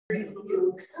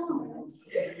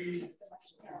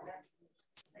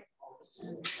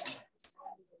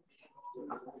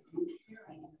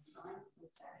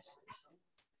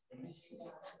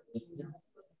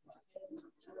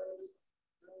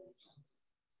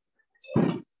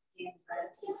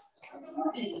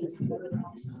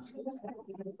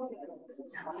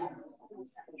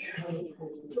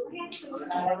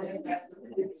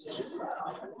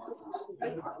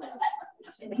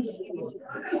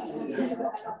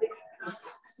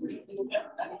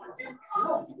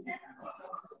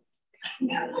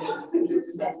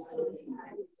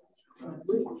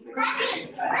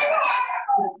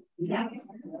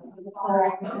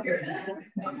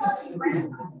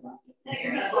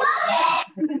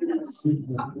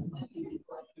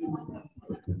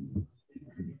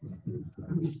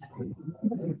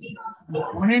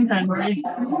Morning, Henry.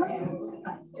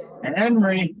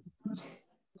 Henry.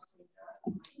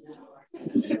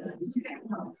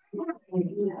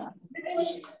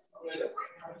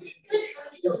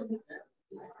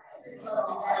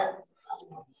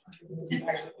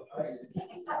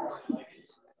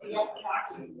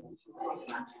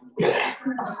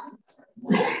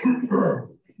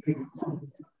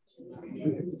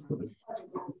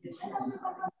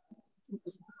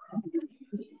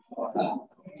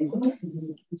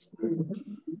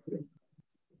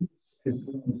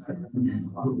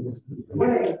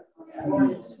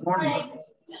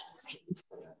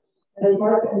 As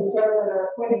Mark and Sarah are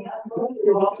pointing out,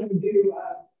 you're welcome to do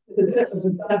the systems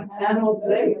and stuffed animals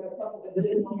today. We have a couple of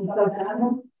additional stuffed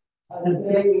animals.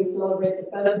 Today we celebrate the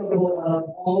festival of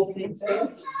All Saints Day,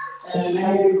 and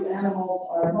many of these animals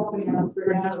are helping us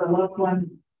remember loved ones,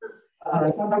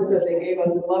 the comfort that they gave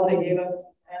us, the love they gave us,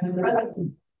 and the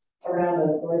presence around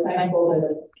us. So we're thankful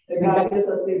that God gives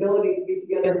us the ability to be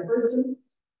together in person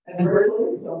and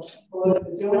virtually. So hello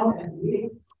to Joan and Lee.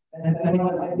 And if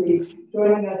anyone might be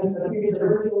joining us in the future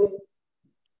virtually,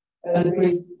 as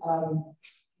we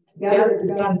gather to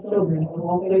God's children of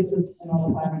all places and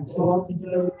all times. So welcome to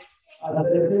those that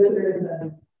are visitors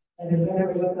and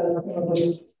remember with us some of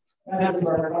those members of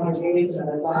our congregation and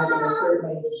our lives are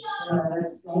certainly in our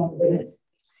next strong place.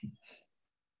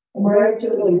 And we're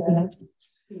actually listening.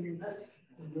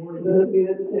 Those of you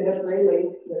that stay up very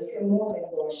late, there's some morning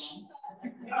going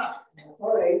on.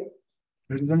 All right.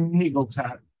 There's an eagle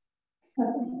cat.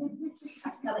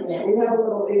 Yeah, we have a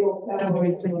little eagle cowboy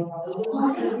thing going on.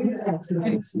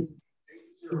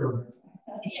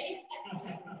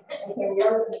 Okay, we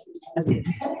are.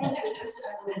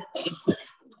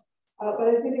 But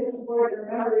I think it's important to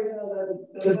remember, even though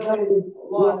the noise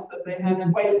lost, that they had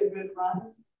quite a good run.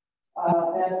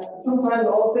 And sometimes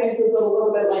All Saints is a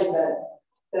little bit like that.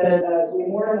 That we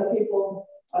mourn the people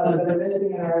that are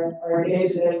missing in our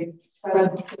day-to-day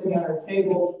presence, sitting on our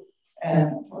tables. And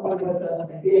with us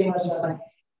being with us,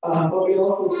 but we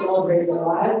also celebrate their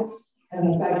lives and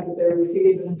the fact that they're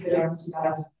received into their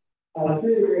God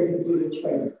through the grace of Jesus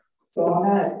Christ. So on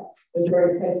that, it's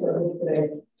very nice for us today.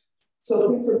 So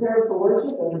please prepare for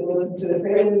worship as we listen to the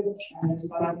prelude and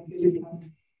respond to the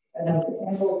and the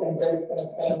candles and Greg's going to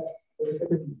set up.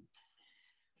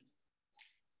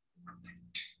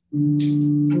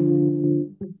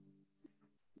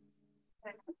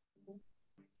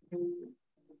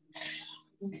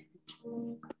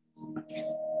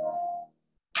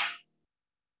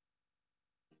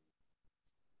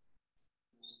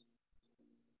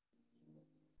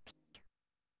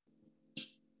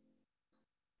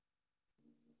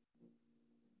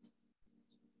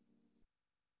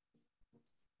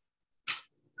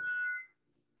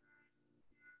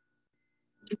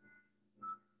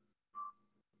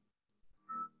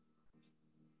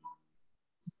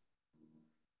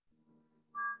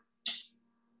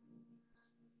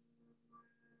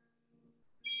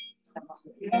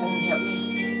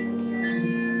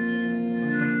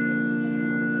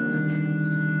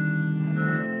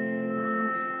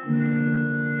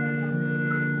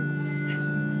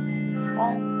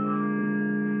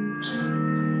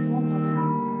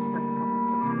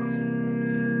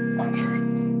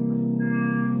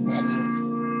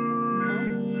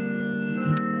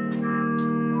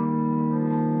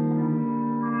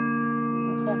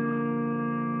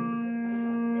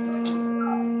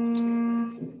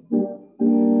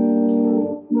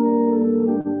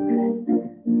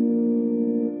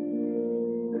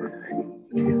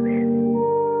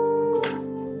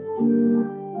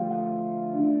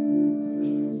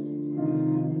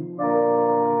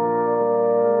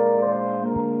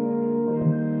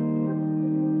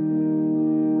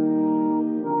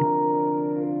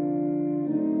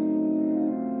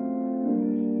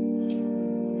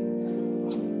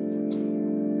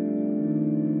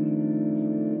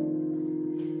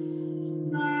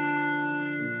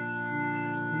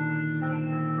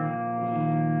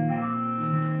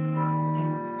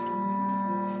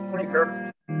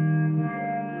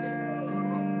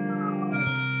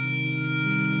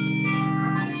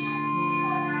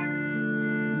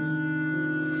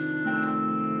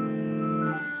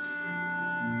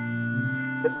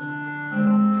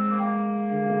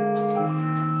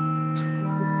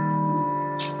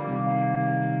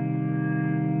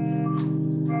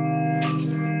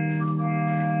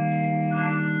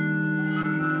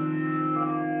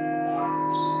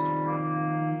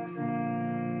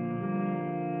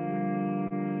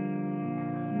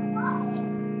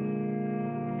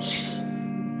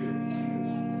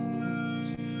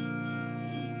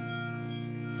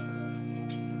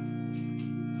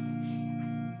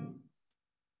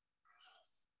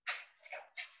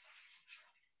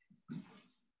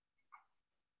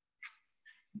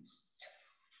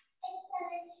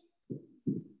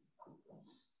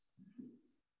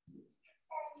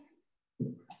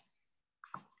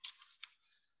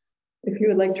 If you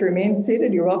would like to remain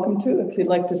seated, you're welcome to. If you'd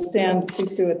like to stand,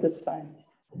 please do at this time.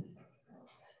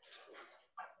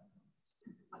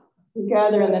 We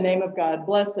gather in the name of God.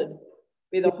 Blessed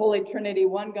be the Holy Trinity,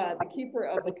 one God, the keeper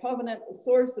of the covenant, the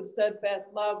source of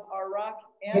steadfast love, our rock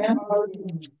and our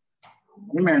Redeemer.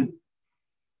 Amen.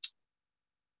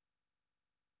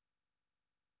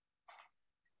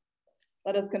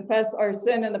 Let us confess our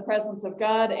sin in the presence of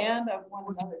God and of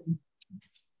one another.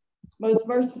 Most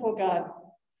merciful God,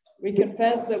 we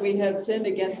confess that we have sinned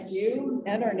against you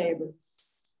and our neighbors.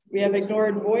 We have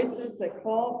ignored voices that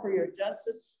call for your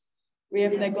justice. We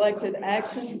have neglected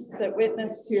actions that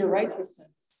witness to your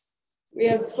righteousness. We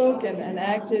have spoken and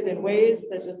acted in ways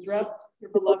that disrupt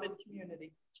your beloved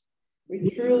community. We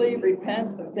truly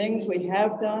repent of things we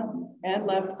have done and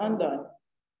left undone.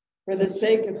 For the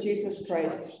sake of Jesus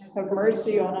Christ, have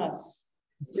mercy on us.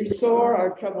 Restore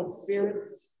our troubled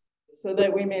spirits so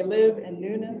that we may live in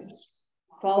newness,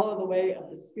 follow the way of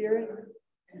the Spirit,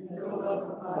 and build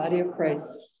up the body of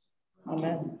Christ.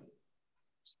 Amen.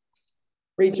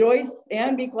 Rejoice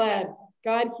and be glad.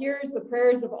 God hears the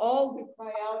prayers of all who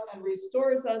cry out and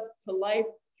restores us to life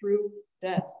through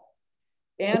death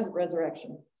and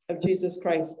resurrection of Jesus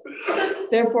Christ.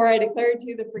 Therefore, I declare to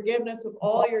you the forgiveness of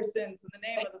all your sins in the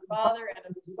name of the Father and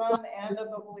of the Son and of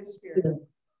the Holy Spirit.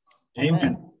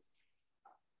 Amen.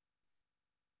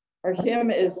 Our hymn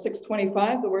is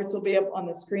 625. The words will be up on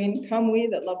the screen. Come we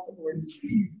that love the Lord.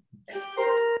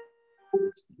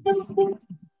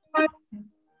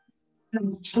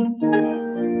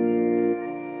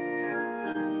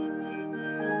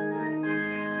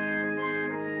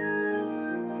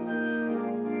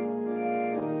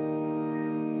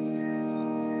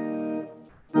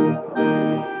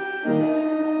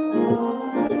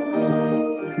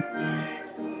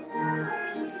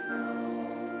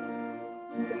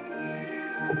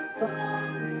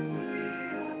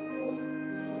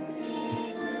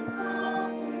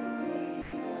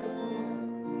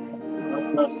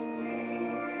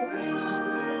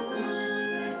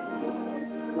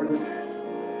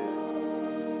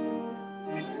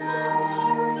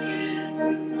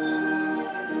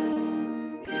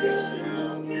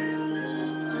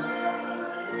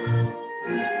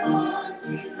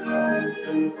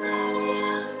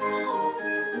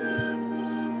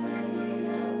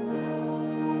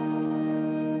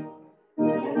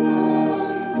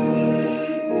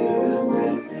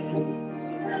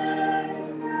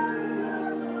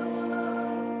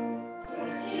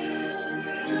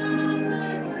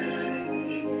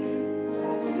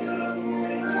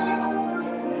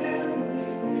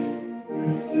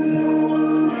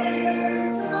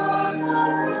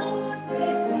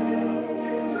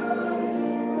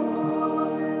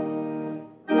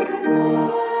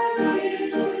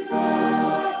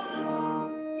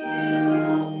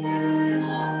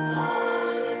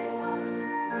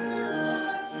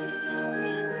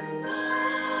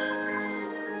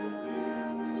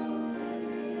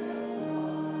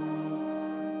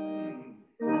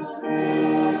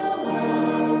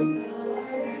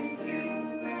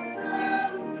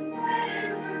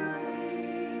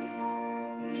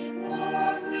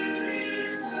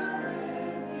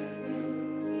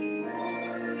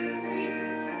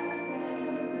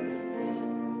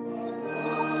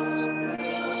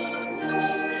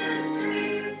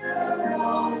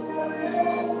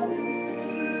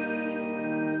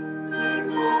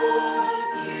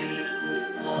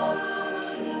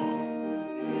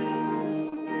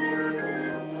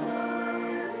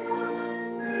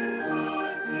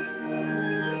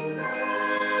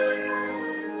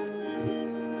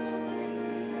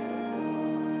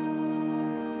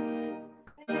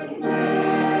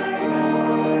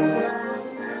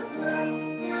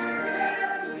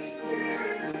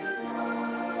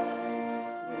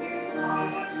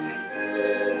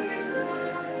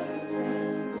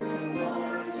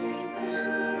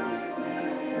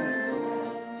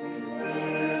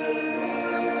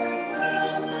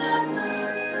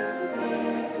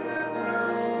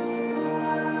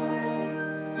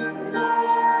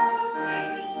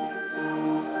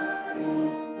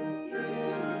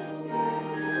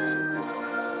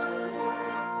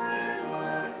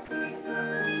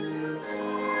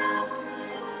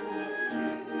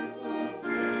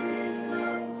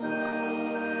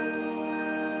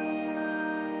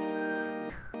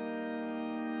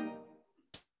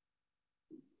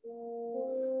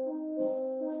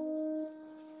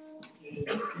 In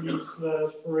peace, let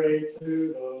us pray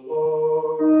to the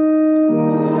Lord.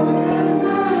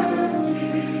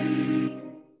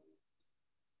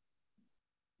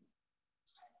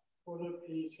 For the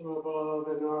peace from above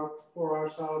and for our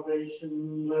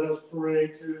salvation, let us pray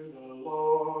to the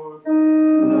Lord.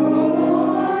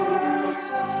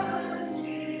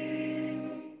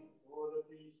 For the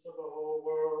peace of the whole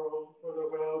world, for the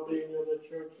well-being of the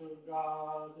Church of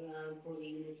God, and for the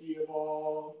unity of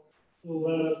all,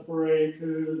 let us pray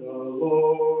to the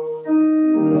Lord.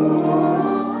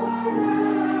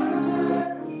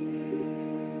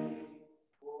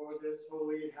 For this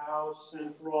holy house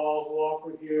and for all who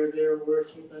offer here their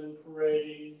worship and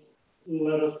praise,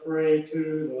 let us pray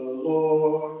to the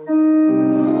Lord.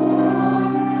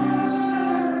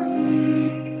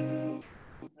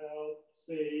 Help,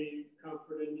 save,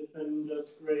 comfort, and defend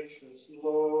us, gracious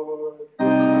Lord.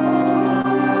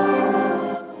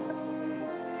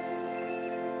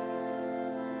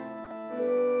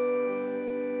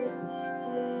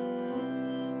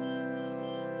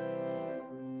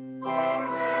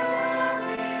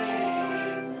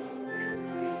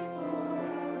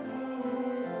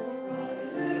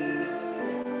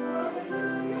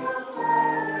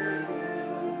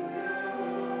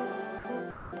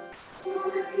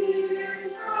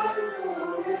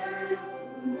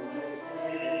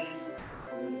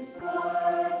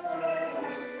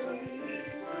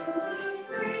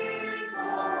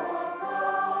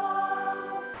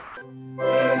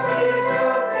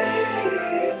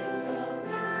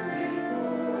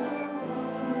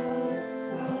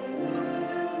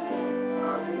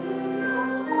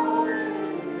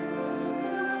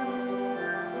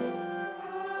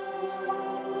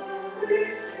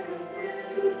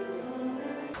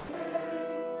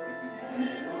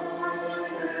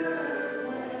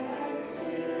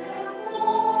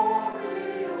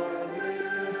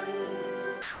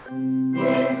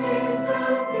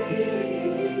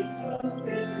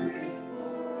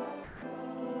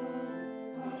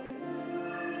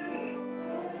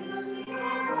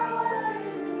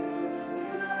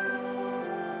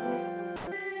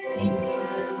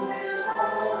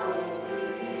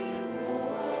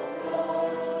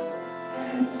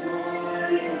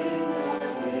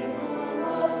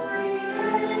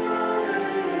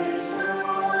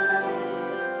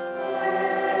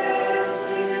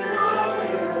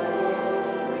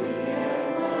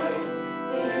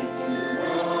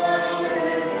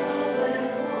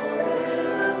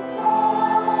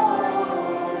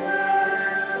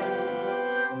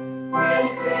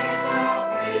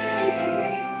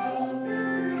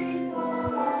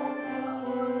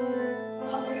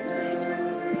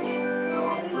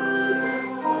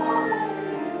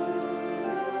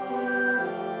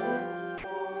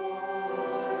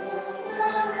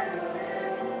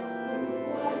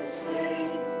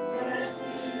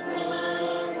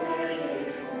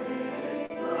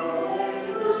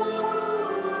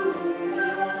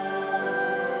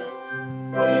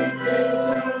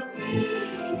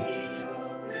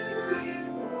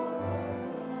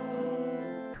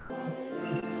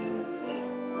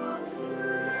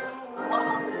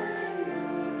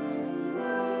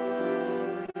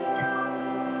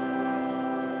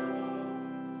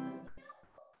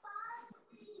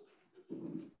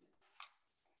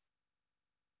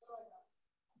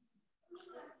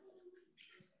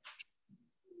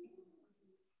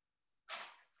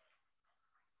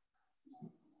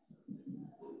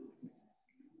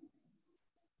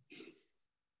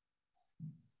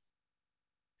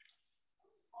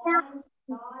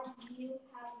 God, you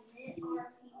have knit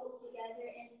our people together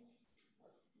in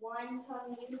one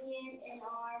communion in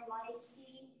our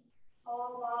mighty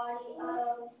whole body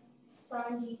of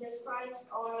Son Jesus Christ,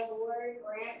 our Lord.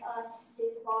 Grant us to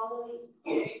follow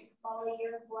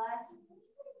your blessed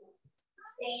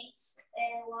saints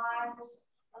and lives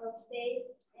of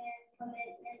faith and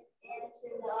commitment, and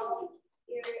to know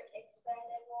your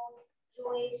expendable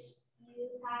joys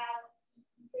you have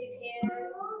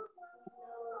prepared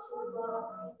those who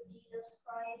love Jesus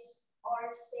Christ,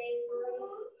 our Savior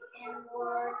and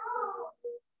Lord, who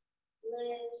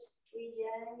lives,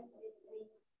 reigns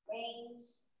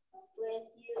with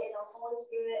you in the Holy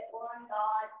Spirit, one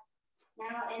God,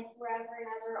 now and forever and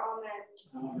ever. Amen.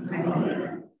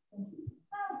 Amen.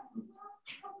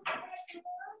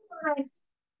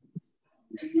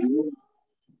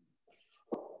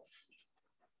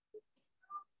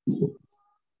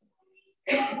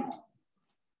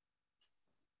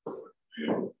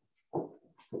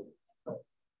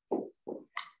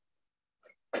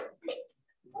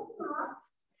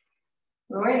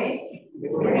 Good morning.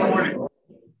 Good morning.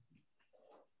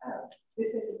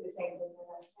 This isn't the same thing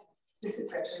as this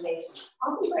is Reformation.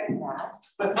 I'll be right back.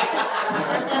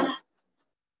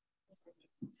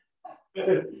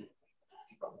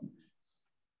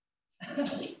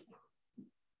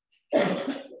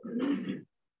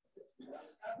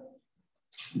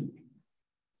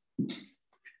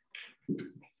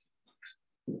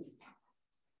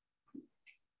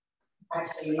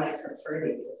 Actually, you might prefer to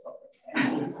do this over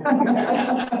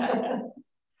there.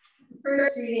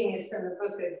 First reading is from the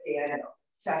book of Daniel,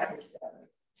 chapter 7.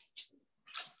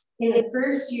 In the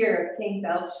first year of King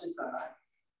Belshazzar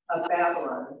of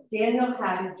Babylon, Daniel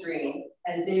had a dream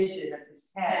and vision of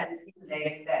his head as he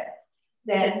lay in bed.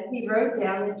 Then he wrote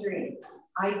down the dream.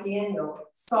 I,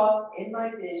 Daniel, saw in my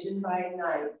vision by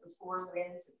night the four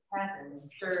winds of heaven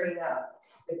stirring up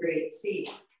the great sea,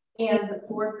 and the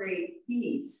four great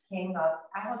beasts came up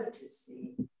out of the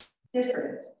sea,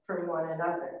 different from one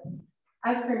another.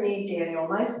 As for me, Daniel,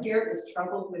 my spirit was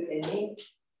troubled within me,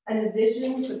 and the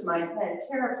visions of my head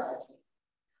terrified me.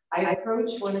 I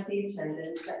approached one of the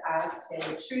attendants to ask him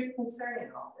the truth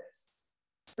concerning all this.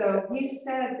 So he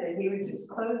said that he would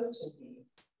disclose to me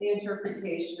the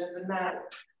interpretation of the matter.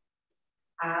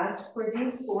 As for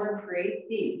these four great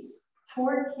beasts,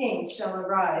 4 kings shall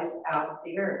arise out of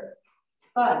the earth,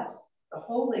 but the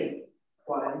holy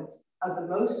ones of the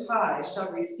Most High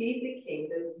shall receive the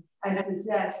kingdom and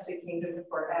possess the kingdom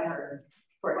forever,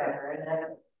 forever and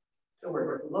ever. The word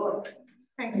of the Lord.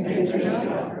 Thanks be to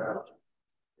God.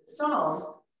 The psalm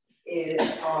is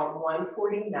Psalm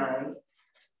 149.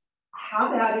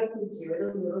 How about if we do it a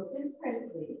little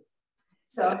differently?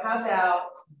 So how about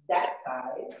that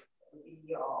side,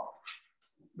 y'all,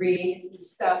 read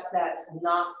stuff that's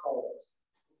not bold,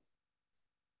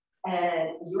 and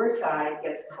your side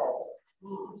gets the bold.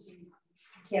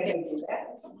 Can we do that?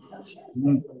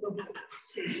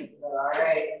 All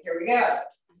right, here we go.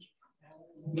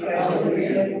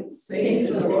 Sing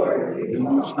to the Lord.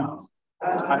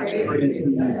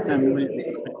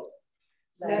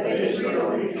 Let Israel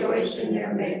rejoice in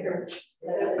their Maker.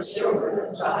 Let the children of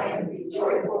Zion be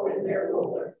joyful in their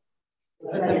ruler.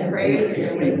 Let them praise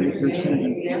their Maker's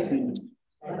name.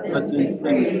 Let them sing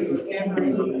praise with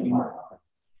every heart.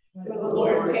 For the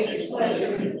Lord takes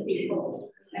pleasure in the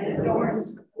people and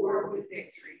adorns the poor with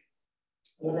victory.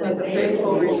 Let the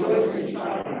faithful rejoice in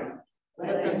triumph.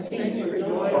 Let them sing for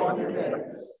joy on their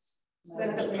beds.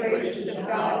 Let the praises of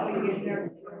God be in their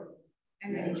throat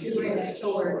and a two-edged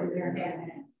sword in their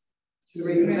hands, to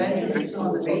revenge on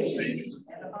the nations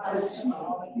and punish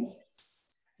all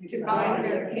enemies, to bind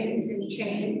their kings in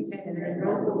chains and their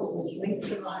nobles with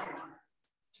links of iron,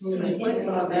 to inflict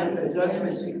on them the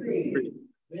judgment decree.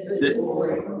 This is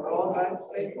glory for all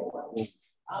God's faithful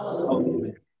ones.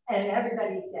 Hallelujah. And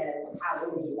everybody says,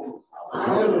 hallelujah.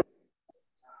 Hallelujah.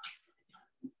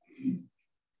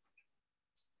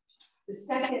 The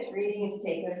second reading is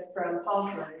taken from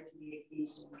Paul's letter to the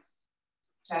Ephesians,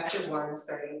 chapter 1,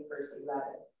 starting in verse 11.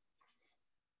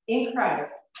 In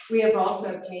Christ, we have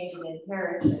also obtained an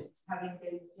inheritance, having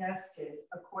been destined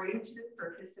according to the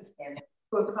purpose of him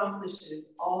who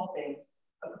accomplishes all things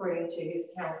according to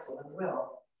his counsel and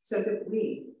will, so that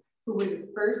we, who were the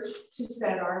first to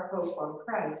set our hope on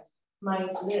Christ,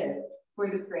 might live for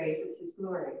the praise of his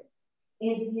glory.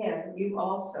 In him you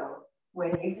also,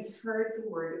 when you have heard the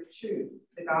word of truth,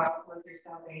 the gospel of your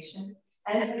salvation,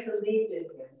 and have believed in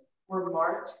him, were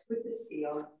marked with the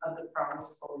seal of the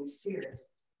promised Holy Spirit.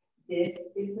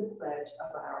 This is the pledge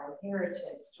of our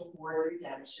inheritance toward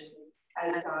redemption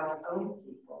as God's own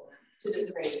people, to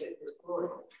the praise of his glory.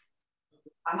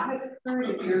 I have heard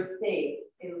of your faith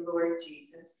in the Lord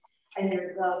Jesus and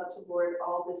your love toward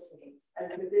all the saints, and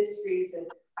for this reason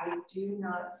I do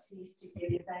not cease to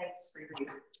give thanks for you,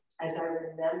 as I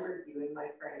remember you in my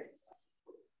prayers.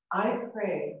 I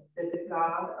pray that the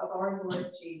God of our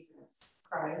Lord Jesus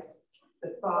Christ,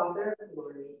 the Father of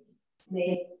glory,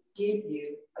 may give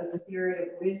you a spirit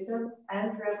of wisdom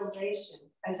and revelation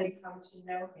as you come to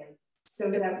know him,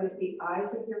 so that with the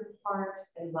eyes of your heart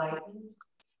enlightened,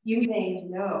 you may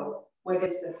know what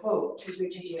is the hope to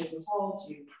which he has called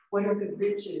you, what are the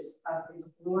riches of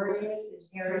his glorious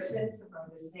inheritance among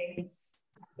the saints,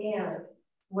 and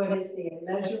what is the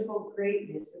immeasurable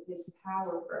greatness of his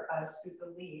power for us who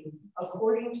believe,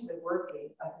 according to the working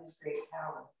of his great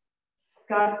power.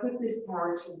 God put this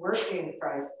power to work in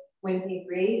Christ when he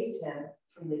raised him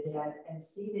from the dead and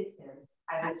seated him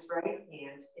at his right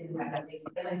hand in the heavenly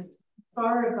places,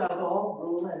 far above all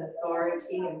rule and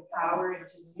authority and power and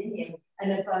dominion,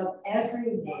 and above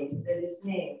every name that is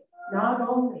named, not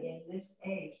only in this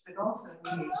age, but also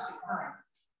in the age to come.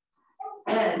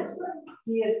 And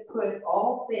he has put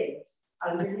all things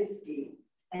under his feet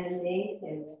and made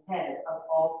him the head of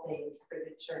all things for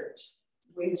the church,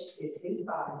 which is his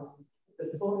body,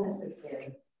 the fullness of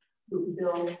him who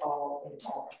fills all in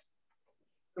all.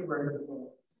 The word of the Lord.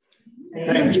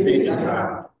 Thanks be to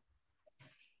God.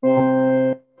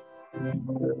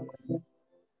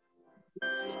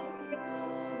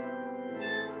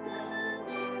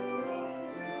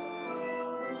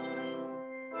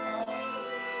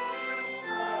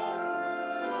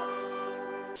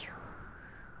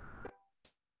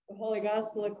 The Holy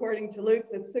Gospel according to Luke,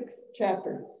 the 6th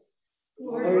chapter.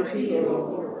 Glory to you,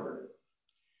 Lord.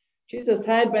 Jesus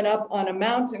had been up on a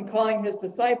mountain calling his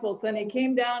disciples. Then he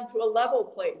came down to a level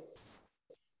place.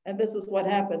 And this is what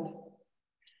happened.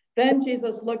 Then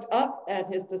Jesus looked up at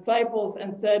his disciples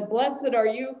and said, "Blessed are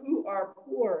you who are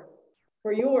poor,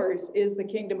 for yours is the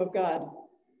kingdom of God.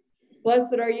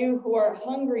 Blessed are you who are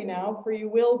hungry now, for you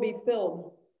will be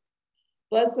filled.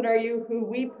 Blessed are you who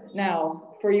weep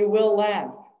now, for you will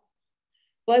laugh.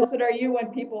 Blessed are you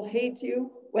when people hate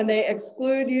you, when they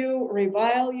exclude you,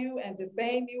 revile you, and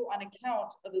defame you on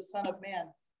account of the Son of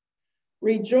Man.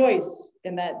 Rejoice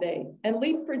in that day and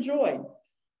leap for joy,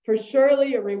 for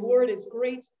surely your reward is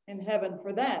great in heaven,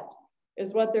 for that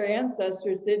is what their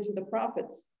ancestors did to the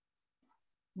prophets.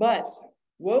 But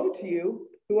woe to you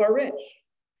who are rich,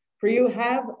 for you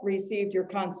have received your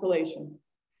consolation.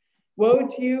 Woe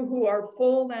to you who are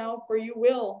full now, for you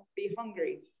will be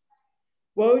hungry.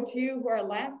 Woe to you who are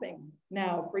laughing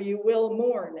now, for you will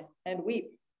mourn and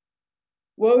weep.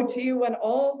 Woe to you when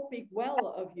all speak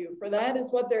well of you, for that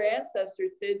is what their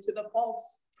ancestors did to the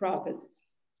false prophets.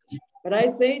 But I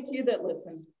say to you that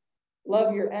listen,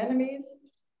 love your enemies,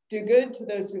 do good to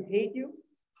those who hate you,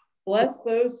 bless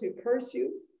those who curse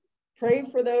you, pray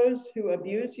for those who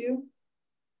abuse you.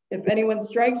 If anyone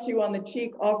strikes you on the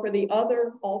cheek, offer the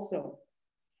other also.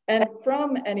 And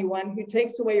from anyone who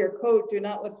takes away your coat, do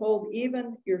not withhold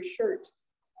even your shirt.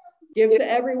 Give to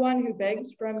everyone who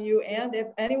begs from you, and if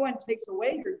anyone takes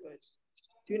away your goods,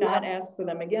 do not ask for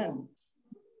them again.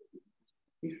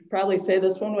 You should probably say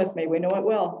this one with me. We know it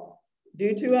well.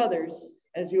 Do to others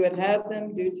as you would have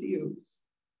them do to you.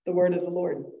 The word of the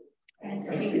Lord. Thanks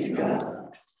be to God.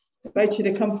 I invite you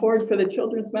to come forward for the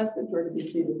children's message or to be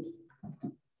seated.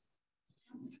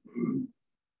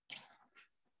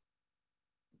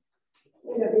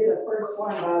 You're going to be the first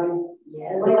one, Bobby. Yeah.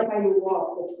 I like how you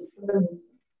walk.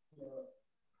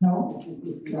 No?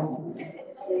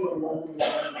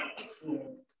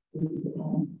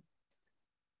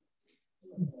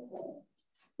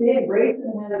 See,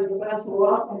 Grayson has a special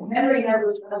walk, and Henry has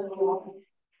a special walk.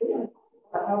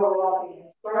 How we're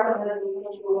walking. Scarlett has a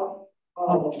special walk.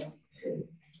 Oh.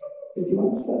 Did you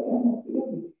want to shut down?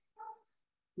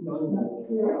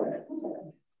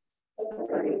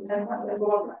 That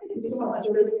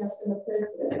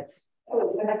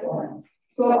was excellent.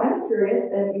 So I'm curious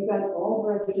that you guys all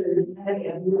registered Henry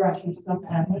and you rushing some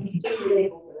family.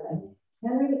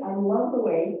 Henry, I love the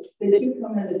way that you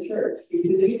come into church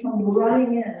because you come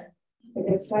running in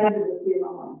like excited to see your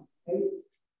mom. Right?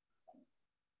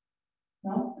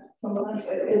 No? Sometimes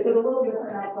is it a little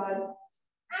different outside?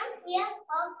 Yeah,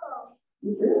 also.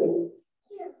 You really?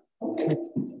 Yeah. Okay.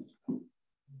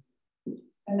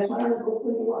 And if I were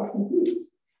hopefully you want some tea.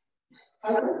 I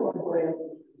work one for you.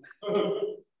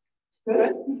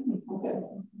 Good? Okay.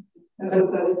 And that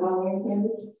was Halloween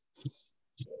candy?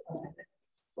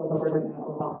 Well, we're going to have a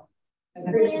lot. And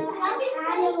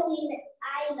Halloween,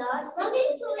 I lost something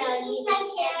I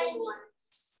can't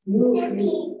you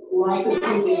like the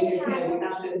teaching you candy,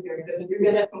 not this year, because you're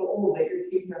getting so old that your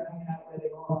teeth are coming out where they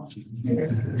belong.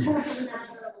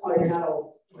 Oh, you're not old.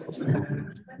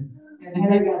 And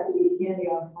Henry got to eat candy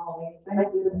on Halloween.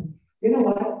 You know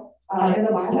what? In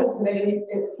the Bible today,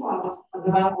 it talks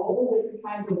about all the different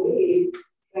kinds of ways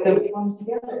that we come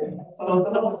together. So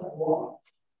some of us walk,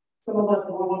 some of us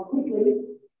walk quickly,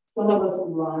 some of us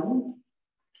run,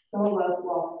 some of us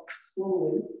walk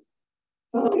slowly.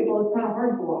 Some people, it's kind of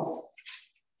hard to walk.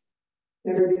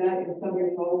 You ever do that? You stub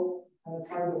your toe and it's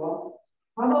hard to walk.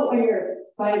 How about when you're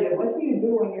excited? What do you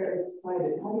do when you're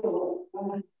excited? How do you look?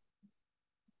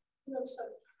 You look so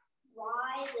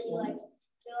wise and you like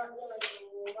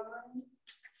run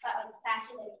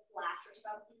faster than Flash or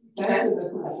something. Faster than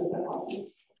Flash, is that awesome?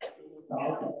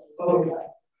 Okay.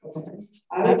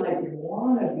 I would like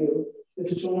one of you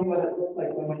to show me what it looks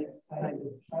like when you're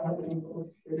excited.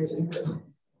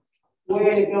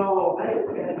 Way to go.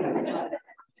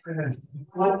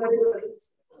 What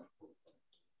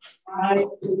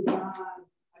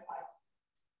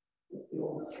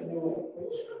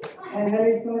and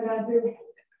Henry's going down too.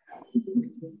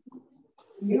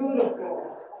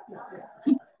 Beautiful.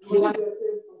 You want to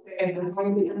Okay, that's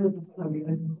going to the end of the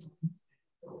program.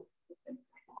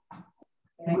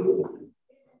 Thank you.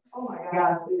 Oh my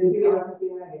gosh, did you ever be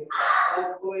ready?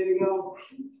 That's the way to go.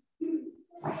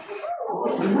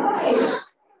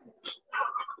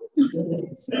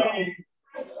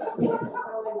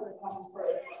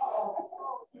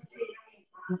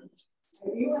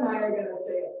 You and I are going to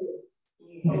stay up here.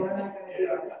 So we're not going to do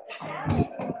that.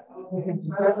 Okay,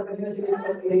 the rest of the ministry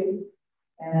please.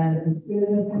 And as soon as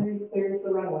Henry clears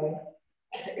the runway,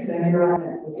 then you're on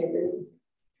next. Okay, Gracie?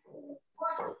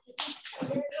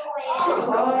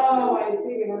 Oh, I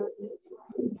see.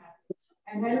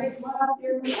 And Henry, come up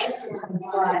here for the exercise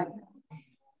slide.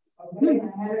 Okay,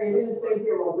 and Henry, you're going to stay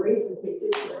here while Grayson takes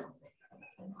his turn.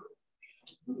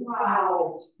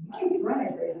 Wow. Nice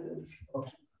running, Grayson.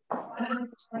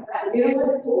 You know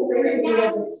what's cool, Grayson? You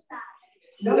have this.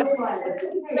 No slide.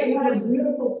 You have a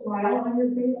beautiful smile on your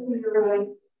face when you're running.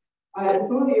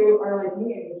 Some of you are like me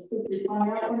and you stick your tongue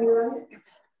out when you're running.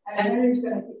 And Henry's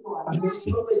going to keep going. He's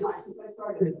totally fine because I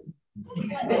started this.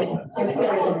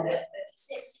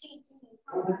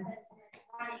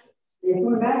 You're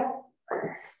coming back?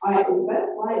 All right, that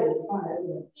slide is fun,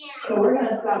 isn't it? Yeah. So we're going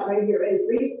to stop right here. Ready,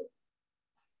 please?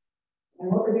 And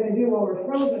what we're going to do while we're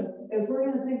frozen is we're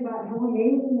going to think about how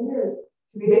amazing it is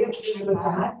to be able to do with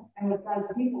God and with God's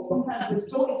people. Sometimes we're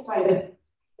so excited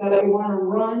that we want to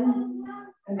run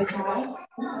in the sky.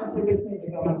 Sometimes we just need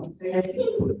to go.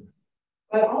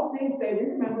 But all saints day, we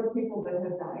remember people that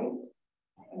have died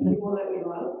and people that we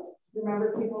love.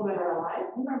 Remember people that are alive.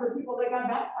 Remember people that got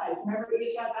baptized. Remember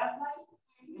we got baptized?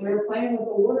 We were playing with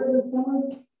the water this summer.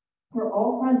 There are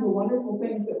all kinds of wonderful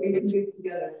things that we can do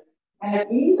together.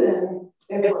 And even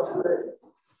if we're hurt,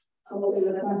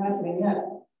 hopefully that's not happening yet.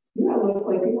 You know, it looks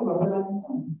like you have a hurt on your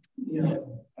tongue. Yeah.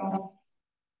 Oh.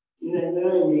 You know,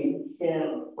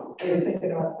 What are you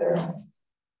thinking about, Sarah?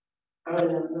 I don't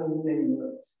know.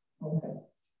 Okay.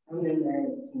 I'm in there.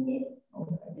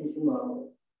 Okay. It's tomorrow.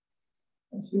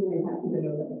 I'm really happy to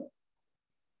know that.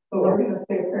 So we're going to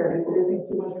say a prayer before we think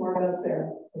too much more about Sarah.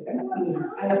 Okay? And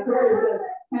the prayer is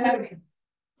this.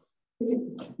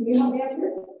 Can you help me up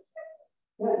here?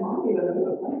 Yeah, Mom, you better do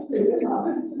it. Pretty good, Mom.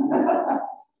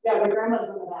 Yeah, my grandma's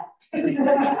in the back.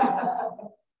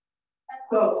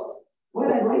 So, what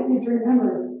I'd like you to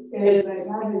remember is that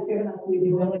God has given us the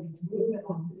ability to move in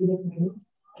lots of different ways.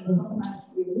 And sometimes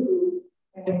we move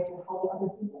in ways to help other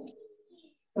people.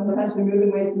 Sometimes we move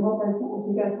in ways to help ourselves.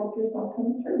 You guys help yourself come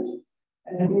to church.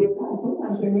 And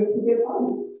sometimes we move to give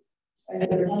hugs. And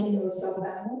they're hugging those stuffed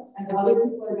animals. And other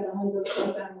people are going to hug those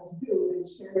stuffed animals too and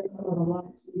share some of the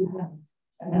love that you have.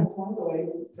 And that's one of the ways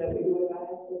that we do what God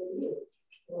has us to do.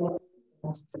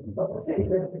 But let's take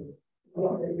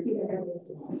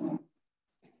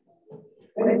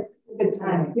good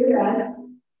time. Dear God,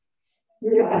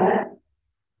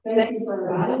 thank you for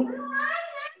our bodies.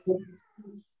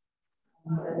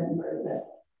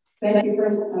 Thank you for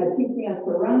teaching us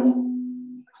to run.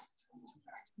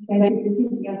 Thank you for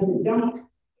teaching us to jump.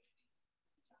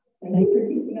 Thank you for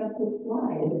teaching us to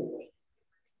slide.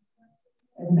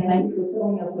 And thank you for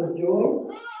filling us with joy.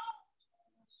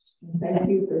 And thank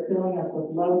you for filling us with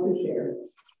love to share.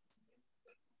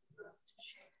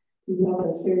 Please help us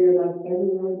share your love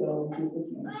everywhere we go in Jesus'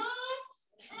 name.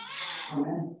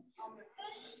 Amen.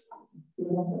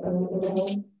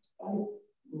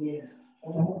 Yeah.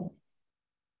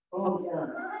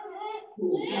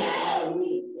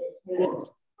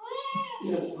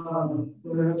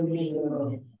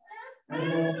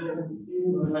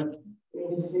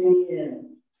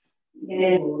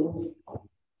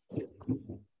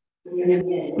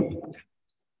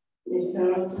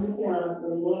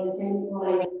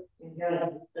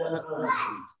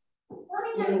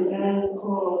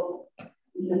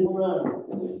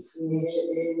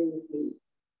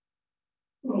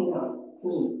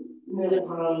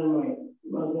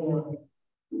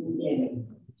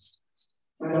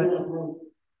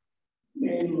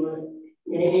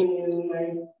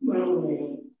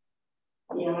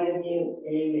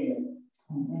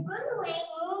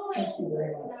 Thank you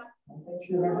very much. Thanks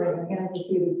for remembering the hands and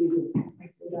feet of Jesus.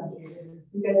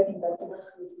 You guys can back to work.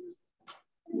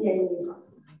 Yeah.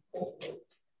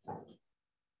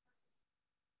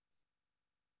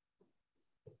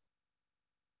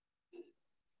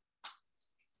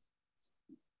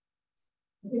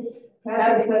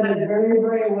 Pat said it very,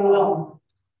 very well.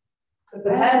 The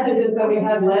passages that we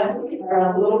had last week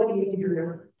are a little bit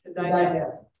easier to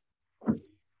digest.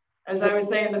 As I was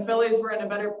saying, the Phillies were in a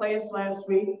better place last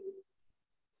week.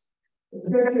 The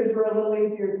scriptures were a little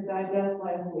easier to digest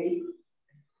last week.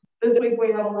 This week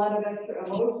we have a lot of extra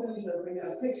emotions as we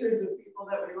have pictures of people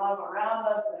that we love around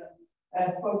us and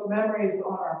And folks, memories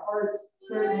on our hearts,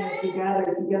 certainly as we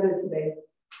gather together today.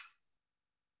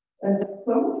 And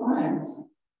sometimes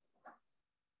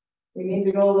we need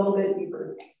to go a little bit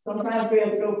deeper. Sometimes we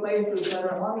have to go places that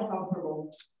are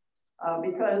uncomfortable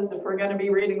because if we're going to be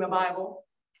reading the Bible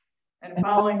and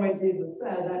following what Jesus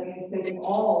said, that means taking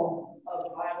all of the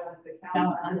Bible into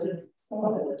account, not just some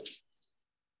of it.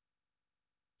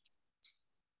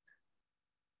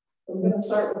 I'm going to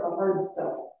start with the hard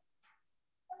stuff.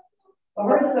 The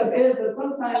hard stuff is that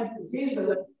sometimes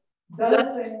Jesus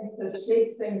does things to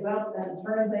shake things up and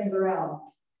turn things around.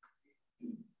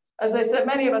 As I said,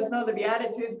 many of us know the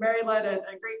Beatitudes. Mary led a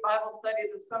great Bible study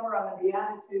this summer on the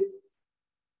Beatitudes.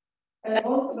 And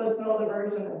most of us know the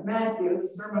version of Matthew, the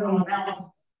Sermon on the Mount,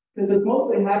 because it's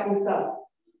mostly happy stuff.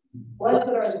 Blessed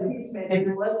are the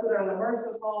peacemakers, blessed are the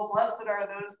merciful, blessed are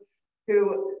those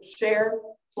who share,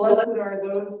 blessed are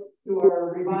those who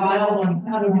are reviled on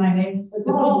account of my name. It's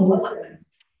all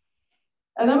blessings.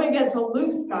 And then we get to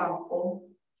Luke's gospel,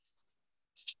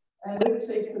 and Luke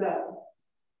shakes it up.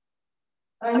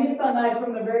 And he's done that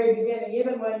from the very beginning,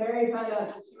 even when Mary found out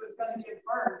that she was going to give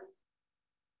birth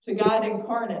to God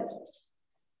incarnate.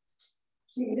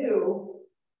 She knew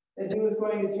that he was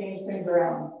going to change things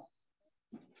around.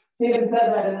 She even said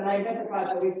that in the Magnificat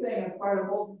that we sing as part of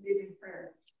Molten's evening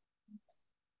prayer.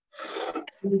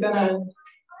 He's going to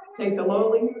take the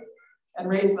lowly and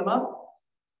raise them up.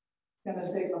 He's going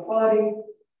to take the haughty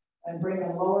and bring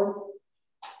them lower.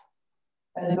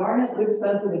 And darn it, Luke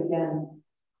says it again.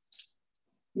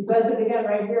 He says it again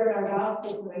right here in our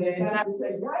gospel today. Chapter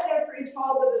 6, right after he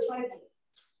called the disciples.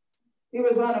 He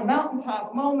was on a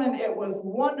mountaintop moment. It was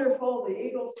wonderful. The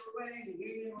Eagles were winning, the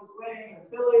Union was winning, the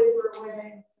Phillies were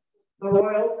winning. The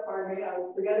Royals, pardon me, I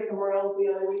was forgetting the Royals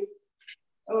the other week.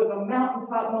 It was a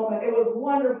mountaintop moment. It was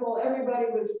wonderful. Everybody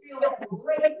was feeling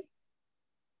great.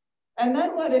 And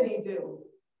then what did he do?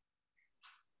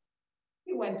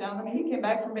 He went down. I mean, he came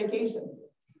back from vacation.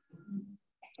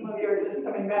 Some of you are just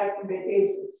coming back from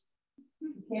vacation.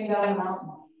 He came down the mountain.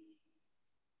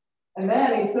 And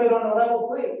then he stood on a level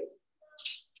place.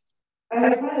 And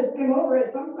I kind of skim over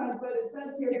it sometimes, but it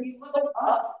says here, he looked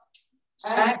up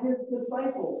at his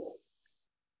disciples.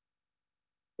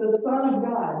 The Son of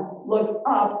God looked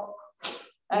up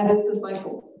at his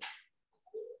disciples.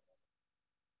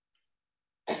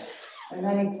 And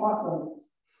then he taught them.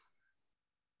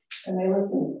 And they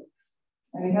listened.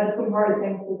 And he had some hard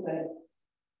things to say.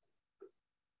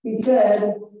 He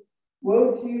said,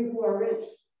 "Woe to you who are rich,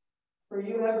 for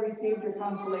you have received your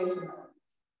consolation."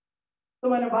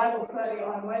 So in a Bible study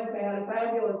on Wednesday, I had a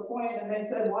fabulous point, and they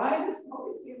said, why does it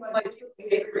always seem like Jesus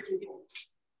hates rich people?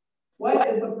 What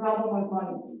is the problem with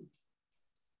money?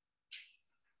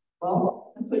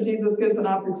 Well, that's what Jesus gives an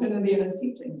opportunity in his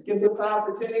teachings. Gives us an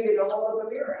opportunity to hold up a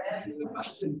mirror and answer the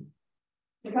question.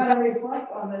 To kind of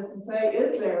reflect on this and say,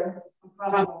 is there a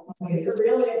problem with money? Is it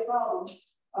really a problem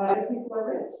if people are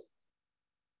rich?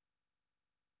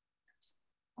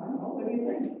 I don't know, what do you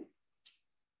think?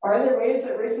 Are there ways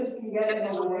that riches can get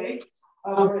in the way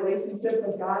of a relationship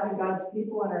with God and God's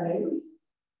people and our neighbors?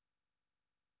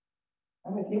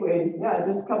 I'm with you, Wade. Yeah,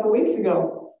 just a couple weeks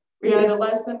ago, we had a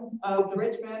lesson of the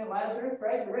rich man and Lazarus,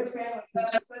 right? The rich man was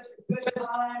having such a good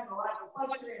time, a lot of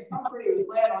luxury and comfort. He was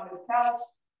laying on his couch.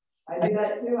 I do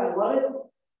that too. I love it.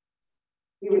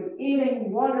 He was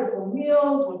eating wonderful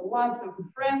meals with lots of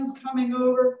friends coming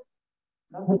over.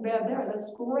 Nothing bad there.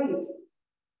 That's great.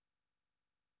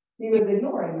 He was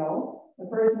ignoring, though, the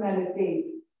person at his gate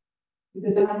who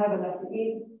did not have enough to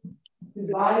eat,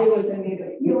 whose body was in need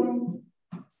of healing,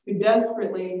 who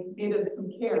desperately needed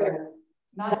some care,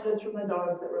 not just from the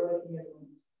dogs that were licking his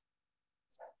wounds.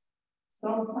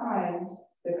 Sometimes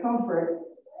the comfort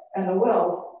and the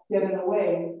wealth get in the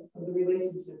way of the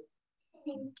relationship.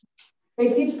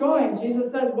 It keeps going.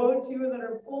 Jesus said, "Woe to you that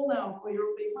are full now, for you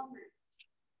will be hungry."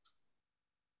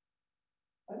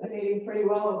 I've been eating pretty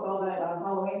well with all that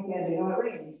Halloween candy. You know, it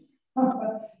rained.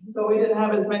 So we didn't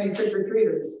have as many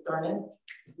trick-or-treaters, darn it.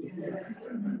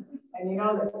 And you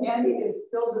know, the candy is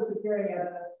still disappearing at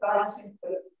an astonishing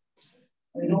clip.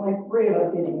 There's only 3 of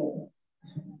us eating it.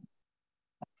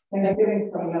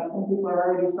 Thanksgiving's coming up. Some people are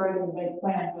already starting to make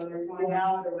plans, whether they're going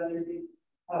out or whether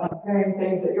they're preparing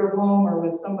things at your home or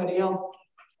with somebody else.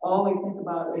 All we think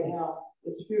about right now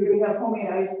is food. We have homemade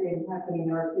ice cream happening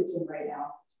in our kitchen right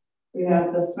now. We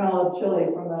have the smell of chili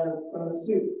from the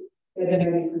soup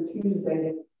getting ready for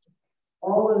Tuesday.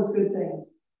 All those good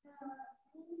things.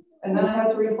 And then I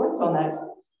have to reflect on that.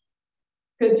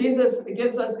 Because Jesus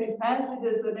gives us these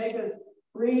passages that make us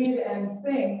read and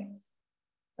think,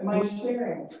 am I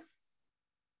sharing?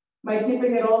 Am I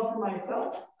keeping it all for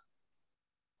myself?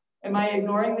 Am I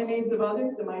ignoring the needs of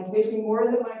others? Am I taking more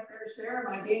than my fair share?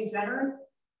 Am I being generous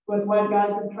with what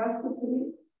God's entrusted to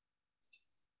me?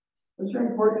 Those are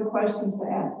important questions to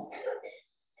ask.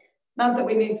 Not that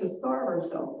we need to starve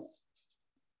ourselves,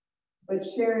 but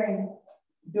sharing,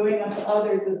 doing unto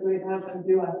others as we'd have them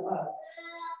do unto us,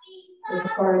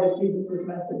 is part of Jesus'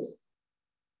 message.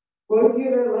 Woe to you,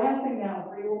 they're laughing now,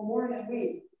 for you will mourn and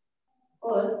weep.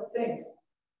 Oh, that stinks.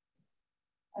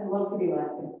 I'd love to be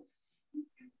laughing.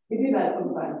 We do that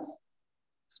sometimes.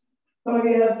 Some of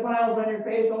you have smiles on your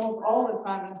face almost all the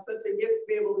time, and it's such a gift to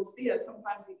be able to see it.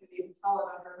 Sometimes you can even tell it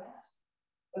under a mask.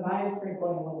 The eye is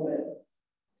crinkling a little bit.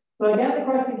 So again, the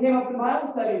question came up in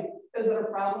Bible study: is it a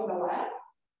problem to laugh?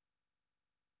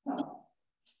 No.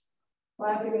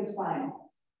 Laughing is fine.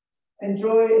 And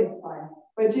joy is fine.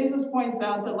 But Jesus points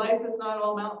out that life is not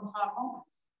all mountaintop moments.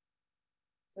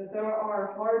 That there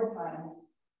are hard times,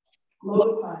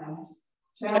 low times,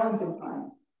 challenging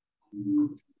times.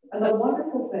 And the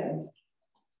wonderful thing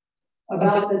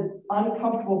about the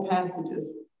uncomfortable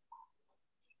passages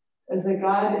is that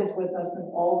God is with us in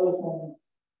all those moments.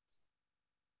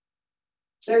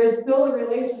 There is still a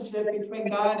relationship between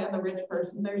God and the rich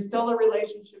person. There's still a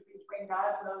relationship between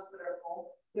God and those that are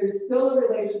full. There's still a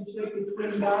relationship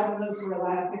between God and those who are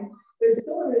laughing. There's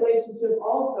still a relationship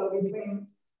also between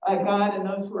God and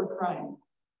those who are crying.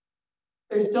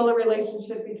 There's still a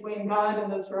relationship between God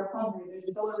and those who are hungry. There's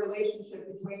still a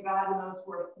relationship between God and those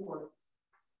who are poor.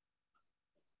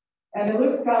 And in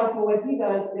Luke's gospel, what he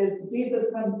does is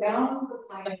Jesus comes down to the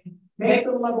plain, makes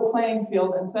a level playing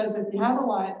field, and says, if you have a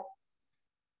lot,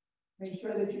 make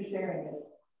sure that you're sharing it.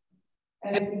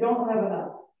 And if you don't have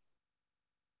enough,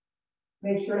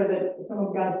 make sure that some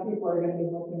of God's people are going to be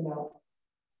helping out,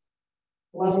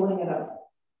 leveling it up.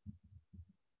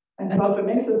 And so if it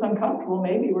makes us uncomfortable,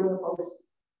 maybe we're the folks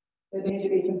that need to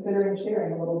be considering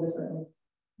sharing a little differently.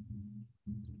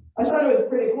 I thought it was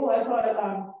pretty cool. I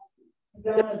thought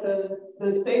down at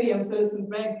the stadium, Citizens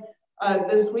Bank,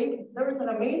 this week, there was an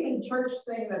amazing church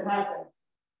thing that happened.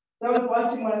 So I was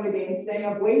watching one of the games, staying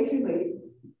up way too late.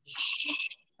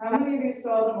 How many of you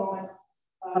saw the moment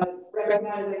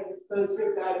recognizing those who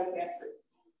have died of cancer?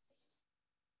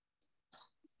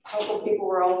 A couple people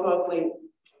were also up late.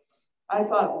 I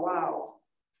thought, wow,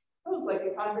 that was like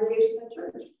a congregation in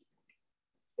church.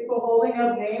 People holding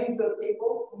up names of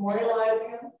people,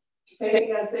 memorializing them,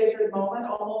 taking a sacred moment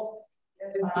almost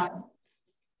in silence,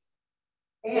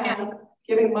 and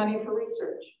giving money for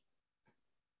research.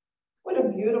 What a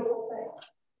beautiful thing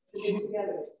to do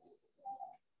together.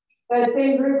 That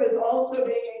same group is also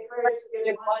being encouraged to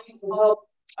give money to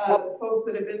help folks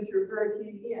that have been through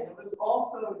Hurricane Ian. It was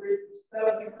also a group that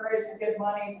was encouraged to give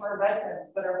money for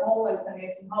veterans that are homeless and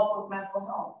need some help with mental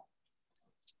health.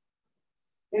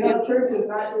 You know, church is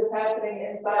not just happening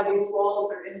inside these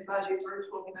walls or inside these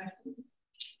virtual connections.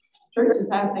 Church is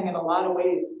happening in a lot of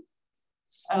ways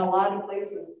and a lot of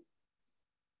places.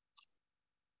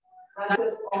 Not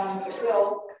just on the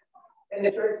hill in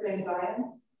the church named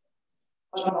Zion,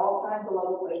 but on all kinds of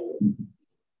other places.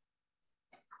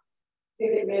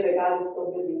 Seems to me that God is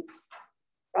still busy.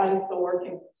 God is still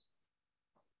working.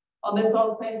 On this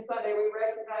All Saints Sunday, we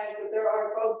recognize that there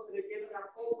are folks that have given their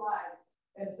whole lives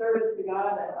in service to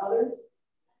God and others.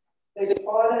 They've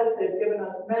taught us, they've given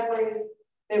us memories,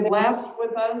 they've laughed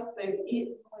with us, they've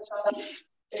eaten with us,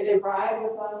 they've cried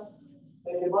with us,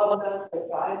 they've loved us, they've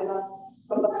guided us.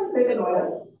 Sometimes they've annoyed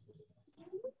us,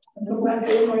 and sometimes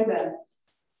we annoyed them.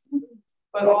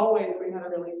 But always we had a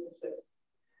relationship,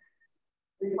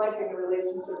 reflecting the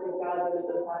relationship with God that it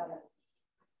does not end.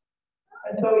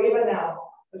 And so even now,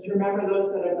 let's remember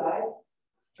those that have died.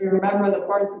 We remember the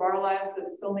parts of our lives that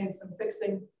still need some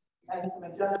fixing and some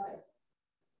adjusting.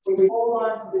 We hold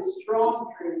on to the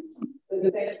strong truths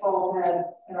that St. Paul had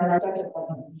in our second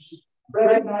lesson,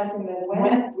 recognizing that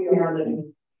when we are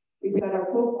living, we set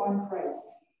our hope on Christ,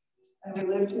 and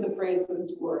we live to the praise of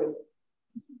his glory.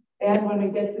 And when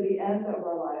we get to the end of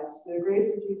our lives, through the grace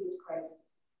of Jesus Christ,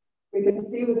 we can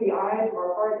see with the eyes of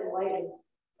our heart enlightened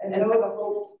and know the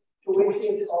hope to which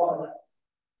he has called us,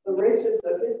 the riches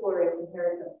of his glorious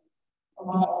inheritance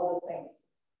among all the saints.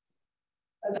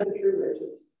 That's the true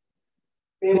riches.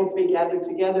 Be able to be gathered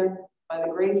together by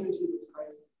the grace of Jesus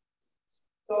Christ.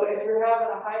 So if you're having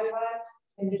a high time,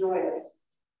 enjoy it.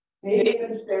 Maybe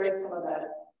even share some of that.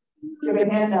 Give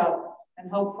a handout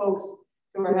and help folks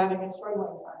who are having a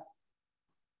struggling time.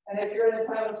 And if you're in a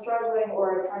time of struggling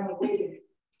or a time of waiting,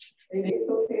 maybe it's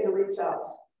okay to reach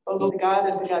out, both to God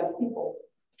and to God's people,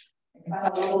 and kind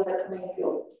of level that playing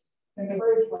field, and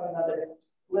encourage one another,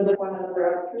 lift one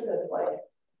another up through this life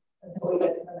until we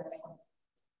get to the next one.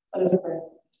 Let us pray.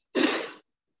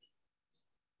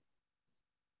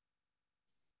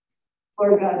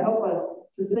 Lord God, help us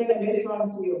to sing a new song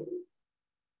to you,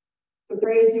 to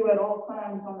praise you at all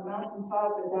times on the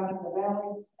mountaintop and down in the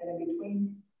valley and in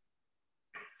between.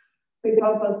 Please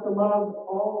help us to love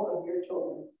all of your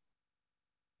children,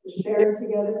 to share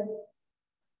together,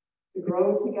 to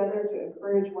grow together, to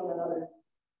encourage one another,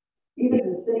 even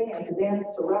to sing and to dance,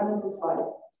 to run and to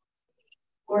slide.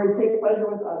 Lord, take pleasure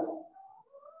with us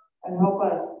and help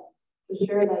us to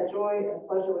share that joy and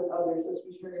pleasure with others as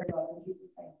we share your love in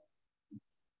Jesus' name.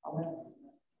 Amen.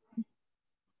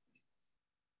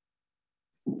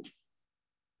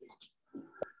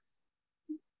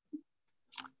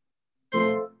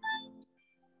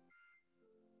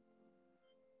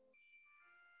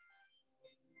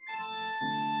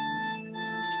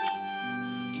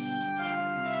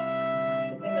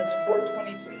 The hymn is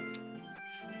 422.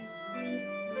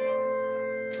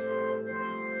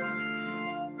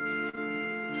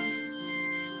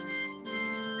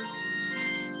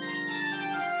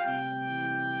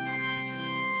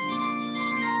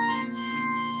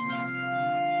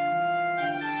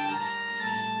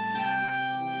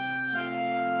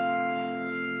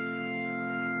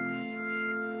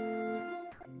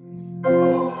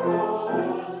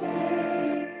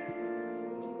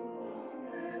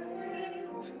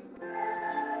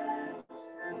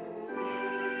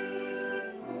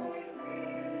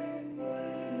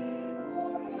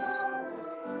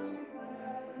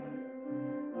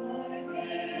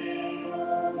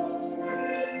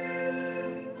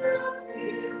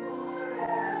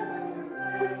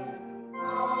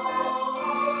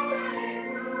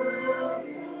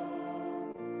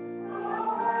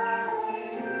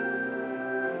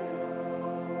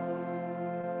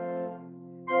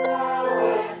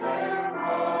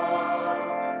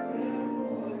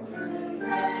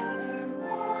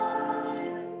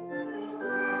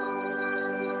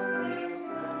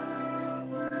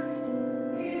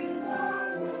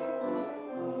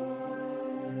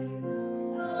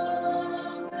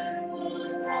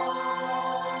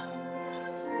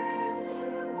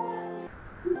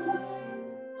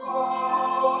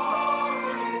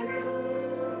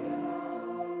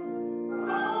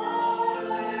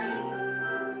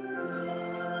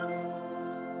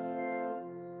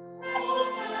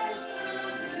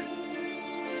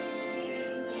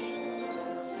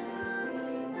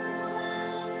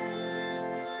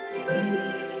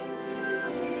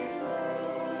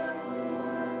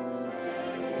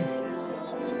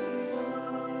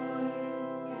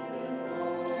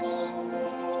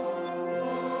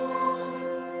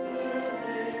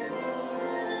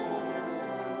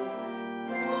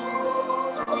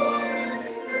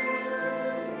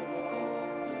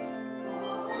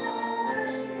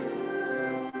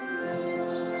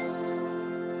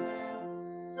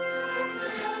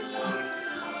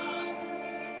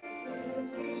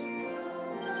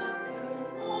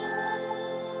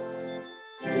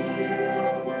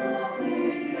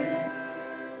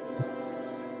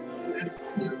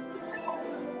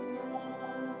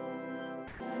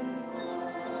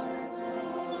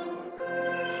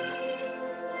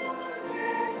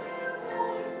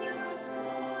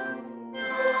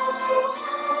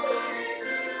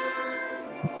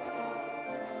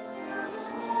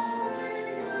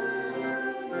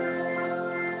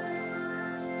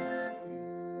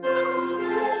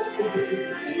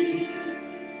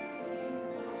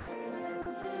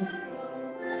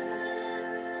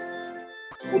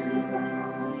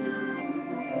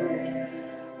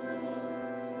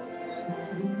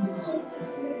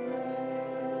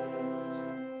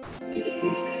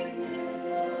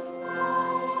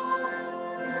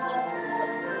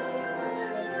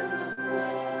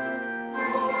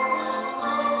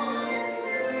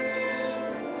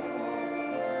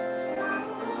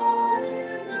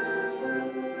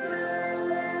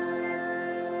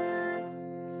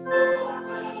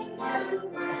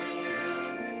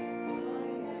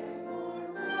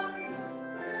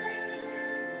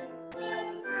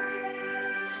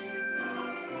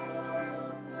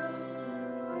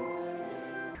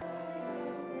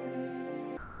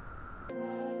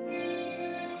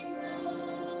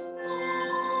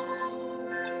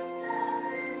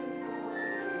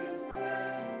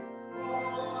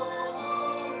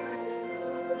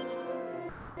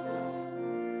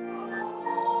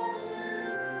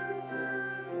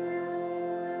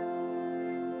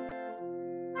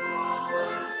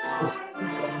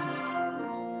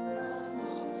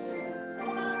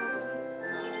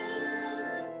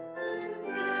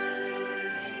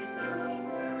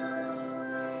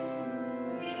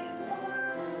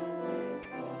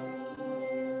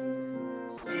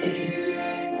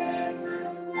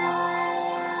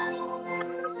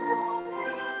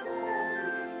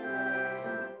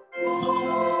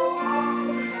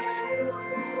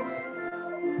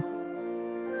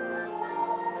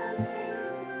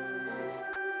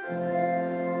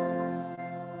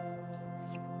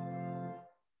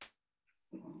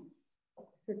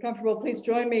 comfortable, please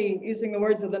join me using the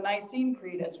words of the Nicene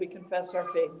Creed as we confess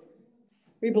our faith.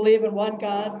 We believe in one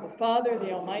God, the Father,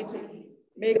 the Almighty,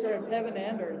 maker of heaven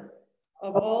and earth,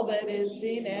 of all that is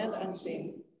seen and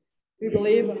unseen. We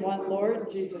believe in one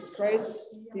Lord, Jesus Christ,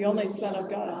 the only Son of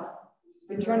God,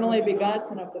 eternally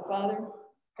begotten of the Father,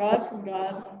 God from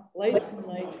God, light from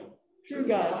light, true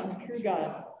God from true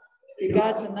God,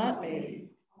 begotten, not made,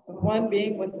 of one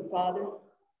being with the Father.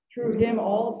 Through him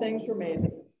all things were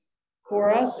made. For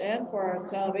us and for our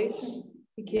salvation,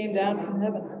 he came down from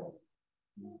heaven.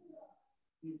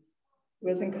 He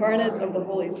was incarnate of the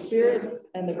Holy Spirit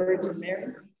and the Virgin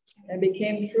Mary, and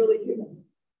became truly human.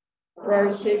 For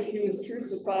our sake, he was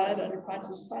crucified under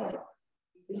Pontius Pilate.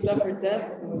 He suffered death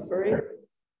and was buried.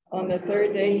 On the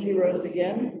third day, he rose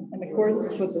again, in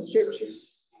accordance with the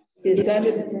Scriptures. He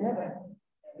ascended into heaven.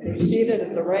 He is seated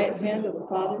at the right hand of the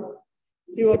Father.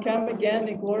 He will come again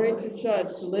in glory to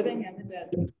judge the living and the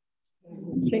dead.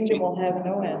 His kingdom will have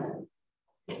no end.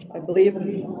 I believe in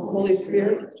the Holy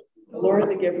Spirit, the Lord,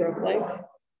 the giver of life,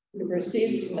 who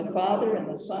proceeds from the Father and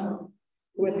the Son,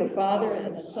 who with the Father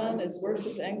and the Son is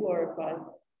worshipped and glorified,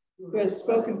 who has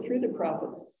spoken through the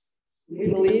prophets.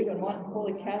 We believe in one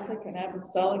holy Catholic and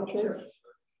Apostolic Church.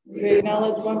 We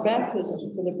acknowledge one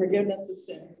baptism for the forgiveness of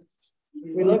sins.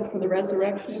 We look for the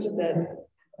resurrection of the dead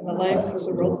and the life of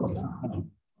the world to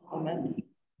come. Amen.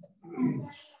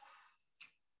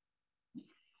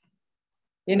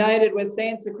 United with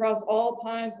saints across all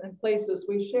times and places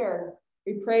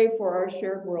we pray for our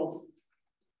shared world.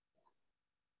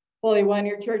 Holy One,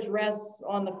 your church rests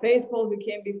on the faithful who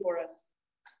came before us.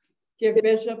 Give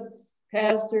bishops,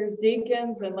 pastors,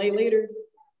 deacons, and lay leaders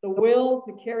the will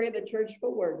to carry the church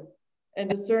forward and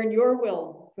discern your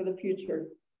will for the future.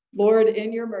 Lord,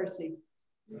 in your mercy.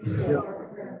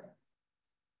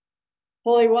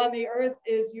 Holy One, the earth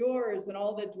is yours and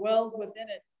all that dwells within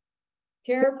it.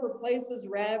 Care for places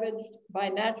ravaged by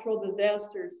natural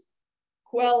disasters.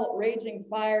 Quell raging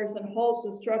fires and halt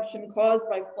destruction caused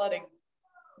by flooding.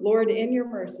 Lord, in your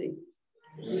mercy,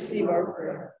 receive our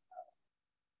prayer.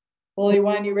 Holy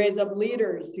One, you raise up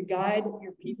leaders to guide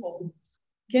your people.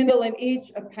 Kindle in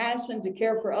each a passion to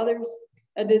care for others,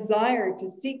 a desire to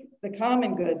seek the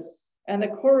common good, and the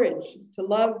courage to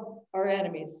love our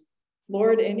enemies.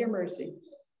 Lord, in your mercy,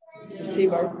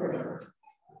 receive our prayer.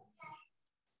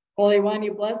 Holy One,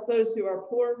 you bless those who are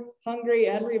poor, hungry,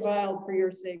 and reviled for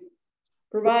your sake.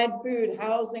 Provide food,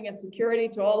 housing, and security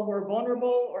to all who are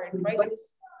vulnerable or in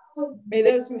crisis. May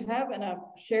those who have enough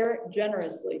share it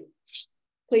generously.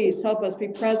 Please help us be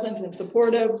present and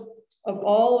supportive of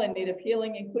all in need of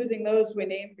healing, including those we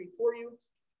name before you,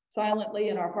 silently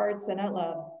in our hearts and out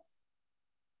loud.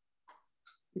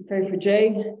 We pray for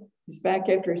Jay, who's back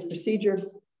after his procedure,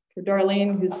 for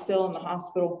Darlene, who's still in the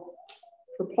hospital,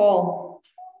 for Paul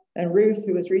and Ruth,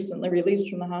 who was recently released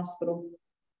from the hospital,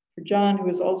 for John, who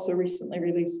was also recently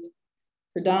released,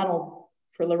 for Donald,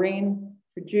 for Lorraine,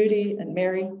 for Judy and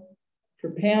Mary,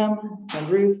 for Pam and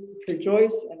Ruth, for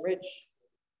Joyce and Rich,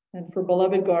 and for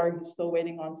beloved Gar, who's still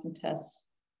waiting on some tests.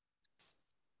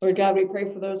 Lord God, we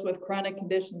pray for those with chronic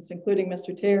conditions, including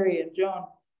Mr. Terry and Joan,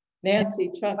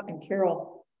 Nancy, Chuck, and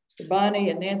Carol, for Bonnie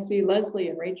and Nancy, Leslie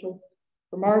and Rachel,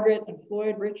 for Margaret and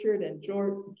Floyd, Richard and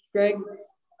George, Greg.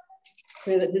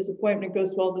 Pray that his appointment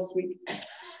goes well this week.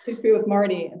 Please be with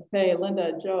Marty and Faye,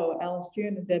 Linda, Joe, Alice,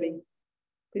 June, and Debbie.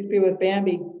 Please be with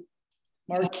Bambi,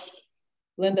 Mark,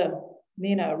 Linda,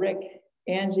 Nina, Rick,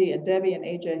 Angie, and Debbie, and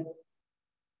AJ.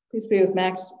 Please be with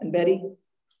Max and Betty,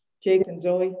 Jake and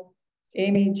Zoe,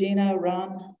 Amy, Gina,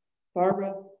 Ron,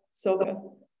 Barbara, Silva,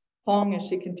 Hong as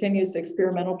she continues the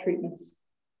experimental treatments.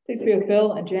 Please be with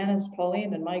Bill and Janice,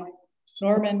 Pauline and Mike,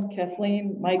 Norman,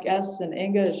 Kathleen, Mike S. and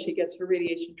Inga as she gets her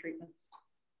radiation treatments.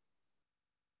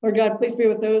 Lord God, please be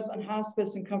with those on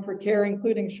hospice and comfort care,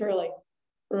 including Shirley,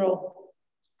 Earl,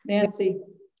 Nancy,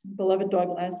 beloved dog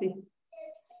Lassie.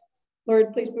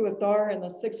 Lord, please be with Dar and the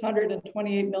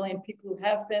 628 million people who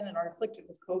have been and are afflicted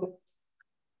with COVID.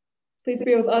 Please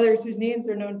be with others whose needs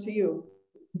are known to you,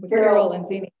 with Carol and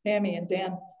Zini, Tammy and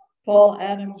Dan, Paul,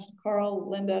 Adam, Carl,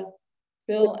 Linda,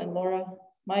 Bill and Laura,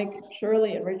 Mike,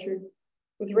 Shirley and Richard,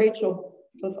 with Rachel,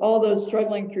 with all those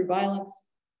struggling through violence,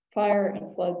 fire,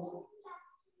 and floods.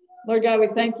 Lord God, we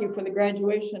thank you for the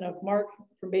graduation of Mark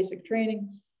from basic training,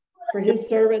 for his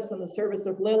service and the service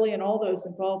of Lily and all those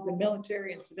involved in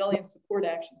military and civilian support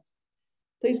actions.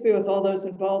 Please be with all those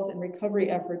involved in recovery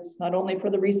efforts, not only for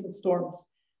the recent storms,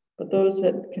 but those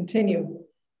that continue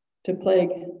to plague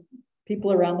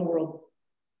people around the world.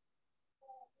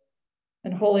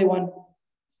 And Holy One,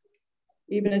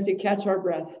 even as you catch our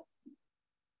breath,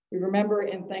 we remember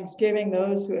in thanksgiving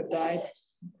those who have died,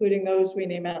 including those we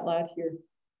name out loud here.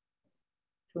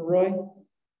 for Roy,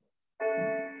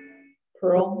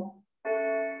 Pearl,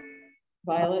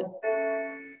 Violet,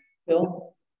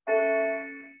 Bill,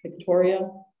 Victoria,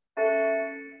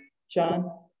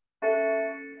 John,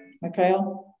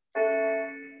 Mikhail,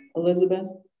 Elizabeth,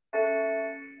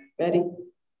 Betty,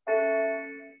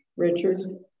 Richard,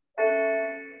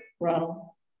 Ronald,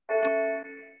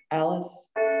 Alice,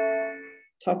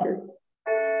 Tucker,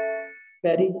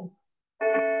 Betty,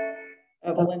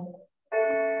 Evelyn,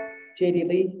 JD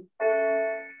Lee,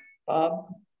 Bob,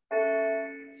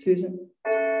 Susan,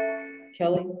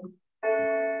 Kelly,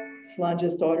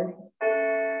 Solange's daughter,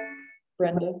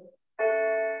 Brenda,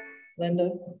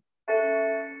 Linda,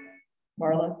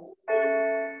 Marla,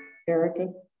 Erica,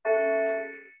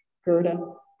 Gerda,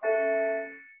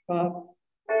 Bob,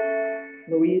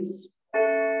 Louise,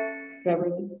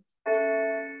 Beverly,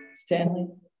 Stanley,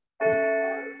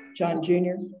 John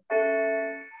Jr.,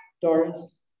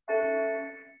 Doris,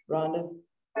 Rhonda,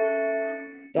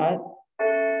 Dot,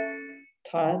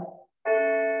 Todd,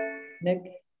 Nick,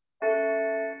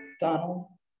 Donald,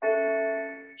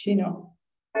 Chino,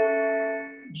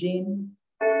 Jean,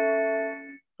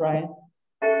 Brian,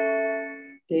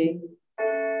 Dave,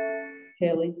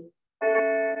 Haley,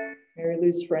 Mary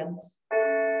Lou's friends,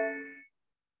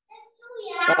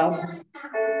 Bob,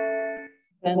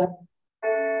 Ben,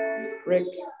 Rick,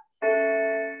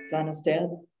 Donna's dad,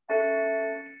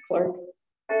 Clark,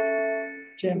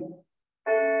 Jim,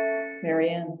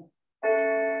 Marianne,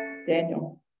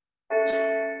 Daniel,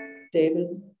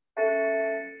 David,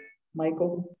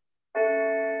 Michael,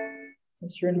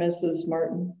 Mr. and Mrs.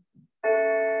 Martin,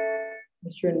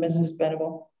 Mr. and Mrs.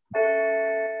 Beneville,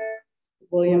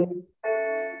 William,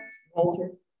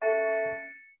 Walter,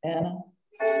 Anna,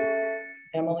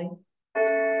 Emily,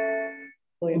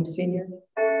 William Sr.,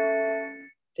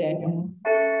 Daniel,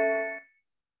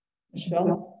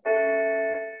 Michelle,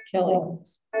 Kelly,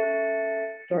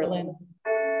 Darlene,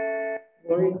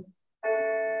 Lori,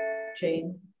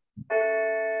 Jane,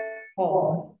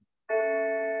 Paul,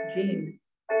 Jean,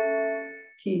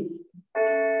 Keith,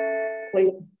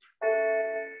 Clayton,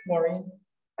 Maureen,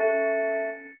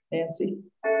 Nancy,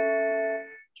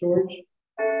 George,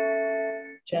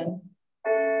 Jen,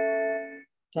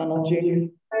 Donald Jr.,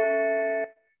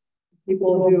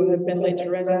 people who have been laid to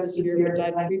rest this year but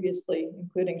died previously,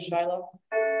 including Shiloh,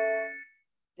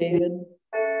 David,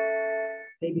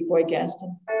 baby boy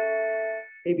Gaston,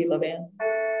 baby Levan,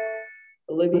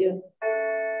 Olivia,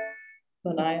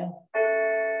 Lanaya,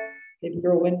 baby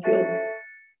girl Winfield,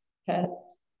 Pat,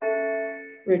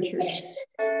 Richard,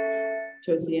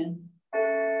 Josiane,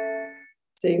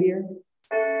 Xavier,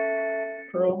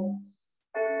 Pearl,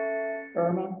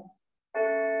 Irma,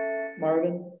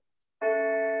 Marvin,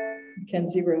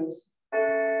 Mackenzie Rose,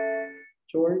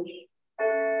 George,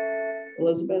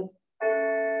 Elizabeth,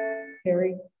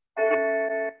 Harry,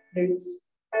 Newts,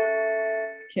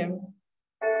 Kim,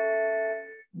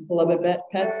 beloved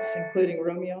pets, including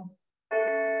Romeo,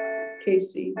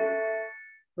 Casey,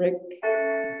 Rick,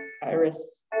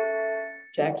 Iris,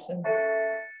 Jackson,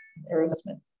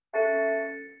 Aerosmith.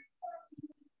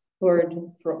 Lord,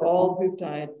 for all who've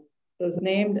died, those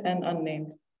named and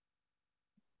unnamed,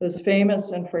 those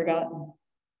famous and forgotten,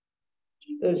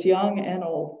 those young and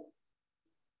old,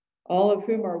 all of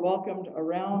whom are welcomed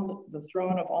around the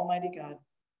throne of Almighty God.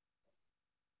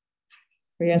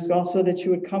 We ask also that you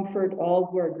would comfort all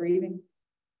who are grieving,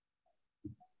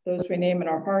 those we name in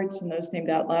our hearts and those named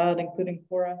out loud, including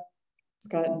Cora,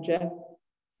 Scott and Jeff,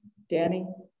 Danny,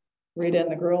 Rita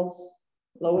and the girls,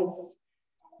 Lois,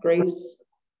 Grace,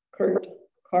 Kurt,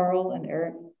 Carl and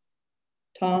Eric,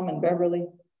 Tom and Beverly,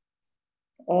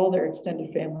 all their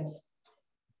extended families.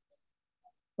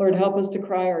 Lord, help us to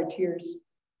cry our tears,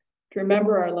 to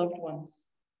remember our loved ones,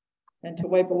 and to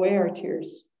wipe away our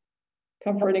tears,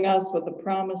 comforting us with the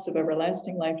promise of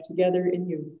everlasting life together in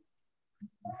you.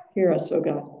 Hear us, O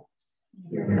God.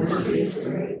 Your mercy is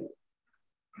great.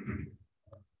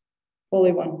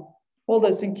 Holy One, hold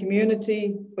us in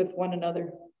community with one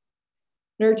another.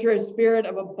 Nurture a spirit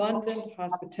of abundant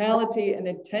hospitality and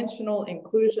intentional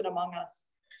inclusion among us,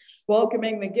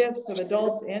 welcoming the gifts of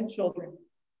adults and children.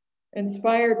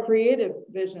 Inspire creative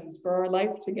visions for our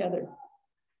life together.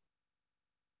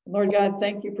 Lord God,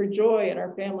 thank you for joy in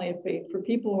our family of faith, for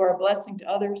people who are a blessing to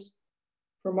others,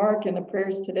 for Mark and the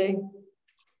prayers today,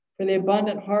 for the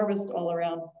abundant harvest all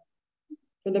around,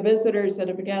 for the visitors that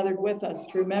have gathered with us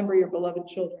to remember your beloved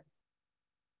children.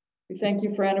 We thank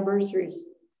you for anniversaries,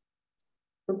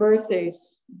 for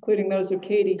birthdays, including those of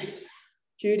Katie,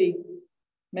 Judy,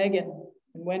 Megan,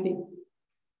 and Wendy.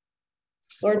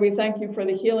 Lord, we thank you for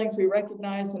the healings we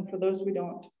recognize and for those we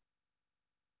don't.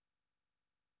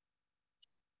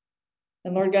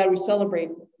 And Lord God, we celebrate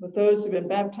with those who've been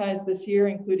baptized this year,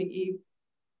 including Eve.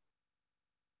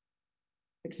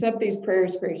 Accept these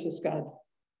prayers, gracious God,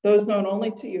 those known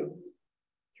only to you,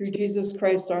 through Jesus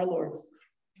Christ our Lord.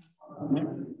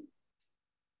 Amen.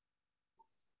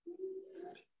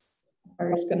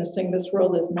 Are just going to sing "This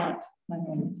World Is Not My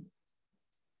Home."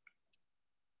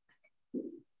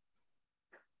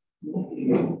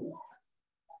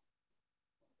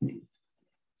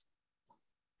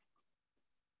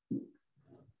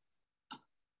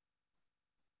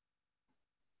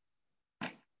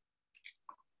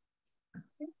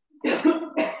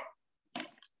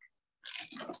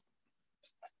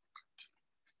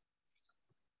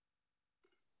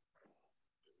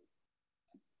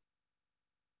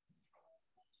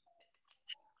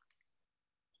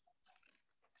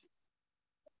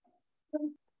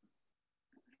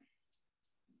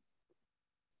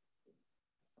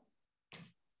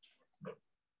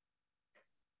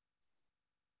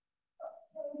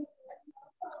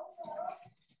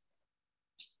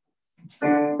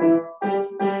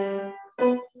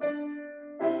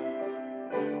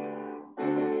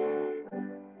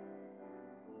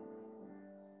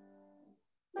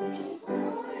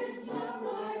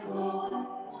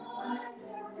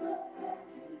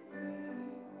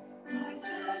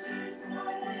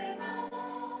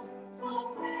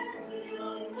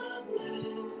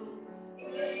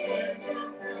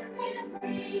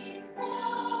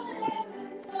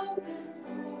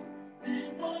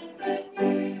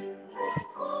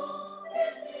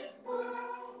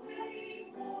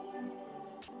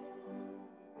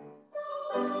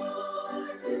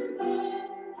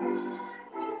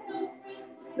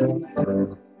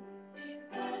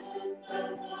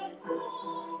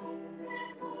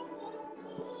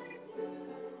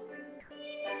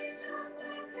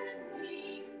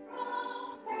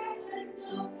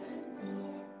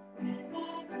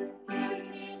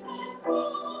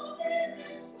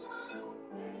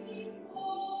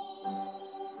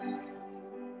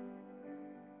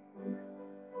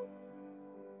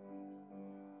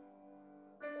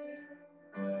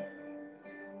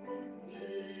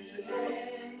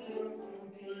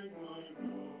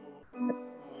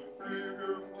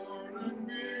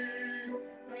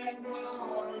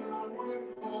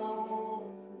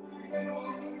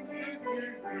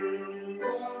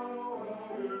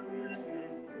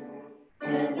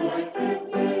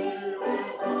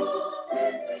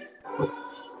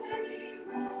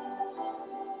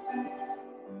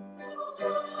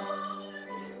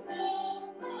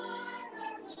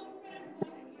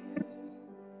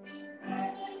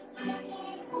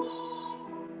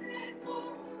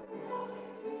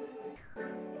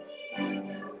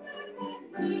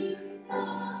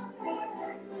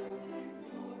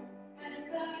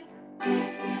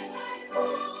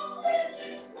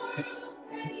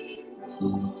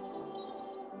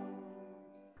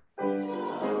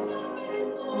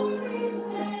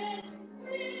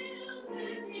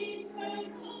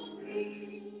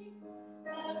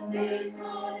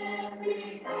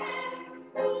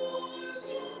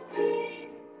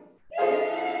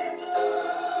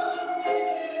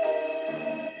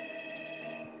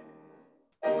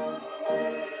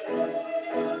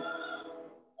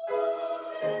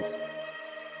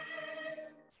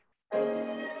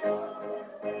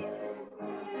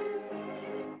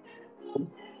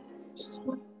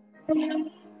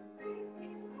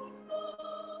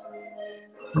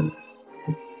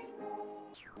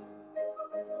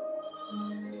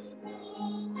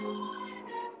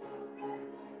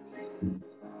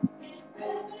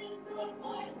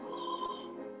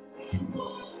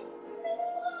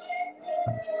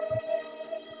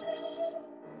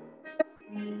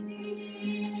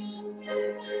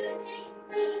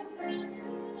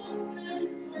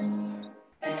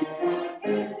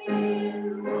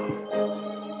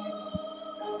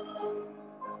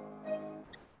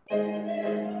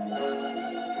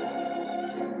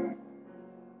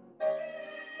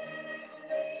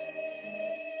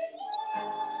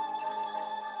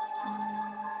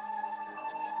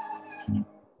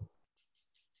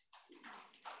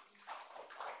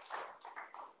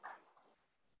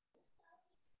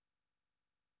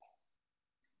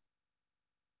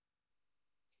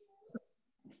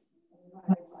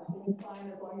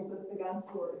 Fine, as long as it's the God's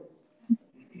word.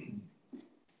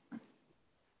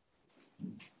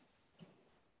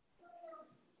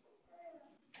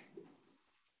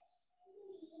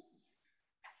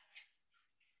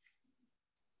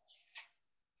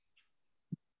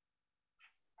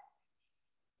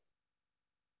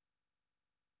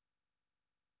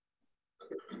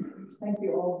 Thank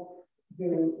you all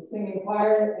who sing in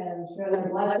choir and share their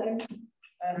blessing.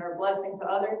 and are a blessing to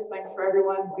others. Thanks for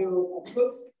everyone who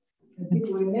cooks, and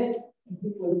people who knit, and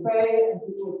people who pray, and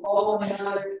people who call one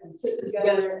another, and sit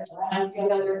together, and laugh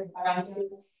together, and around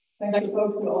you. Thanks to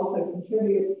folks who also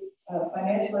contribute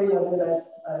financially, whether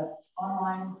that's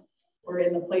online or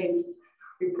in the plate.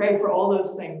 We pray for all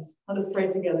those things. Let us pray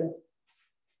together.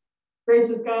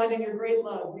 Gracious God, in your great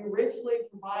love, you richly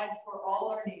provide for all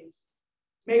our needs.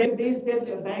 Make of these gifts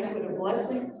a banquet of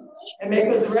blessing, and make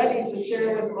us ready to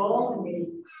share with all in need.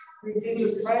 Through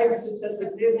Jesus Christ, who sets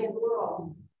us here for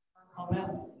all.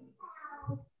 Amen.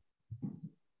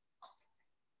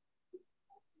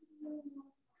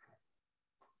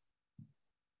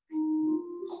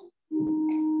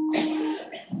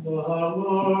 The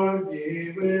Lord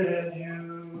be with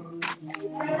you.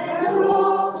 And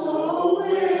also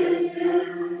with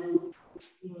you.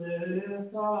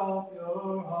 Lift up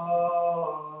your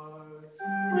heart.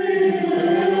 We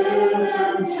lift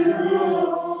them to the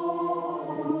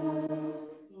Lord.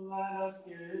 Let us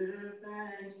give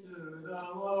thanks to the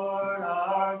Lord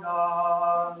our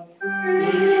God.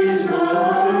 It is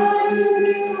right to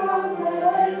give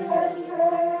thanks and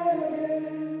praise.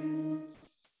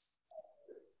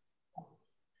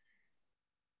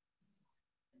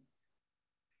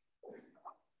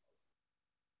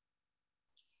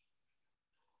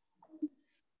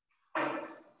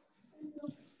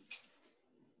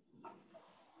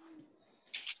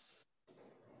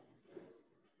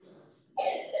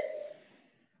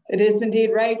 It is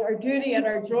indeed right, our duty and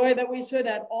our joy, that we should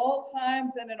at all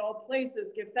times and in all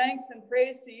places give thanks and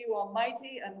praise to you,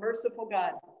 Almighty and merciful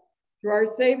God, through our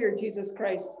Savior, Jesus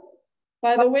Christ.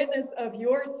 By the witness of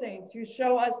your saints, you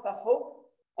show us the hope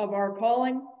of our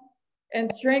calling and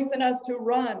strengthen us to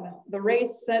run the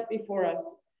race set before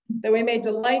us, that we may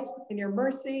delight in your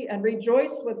mercy and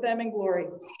rejoice with them in glory.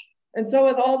 And so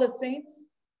with all the saints,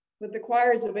 with the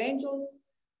choirs of angels,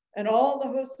 and all the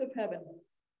hosts of heaven,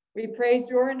 we praise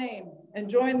your name and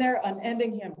join their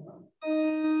unending hymn.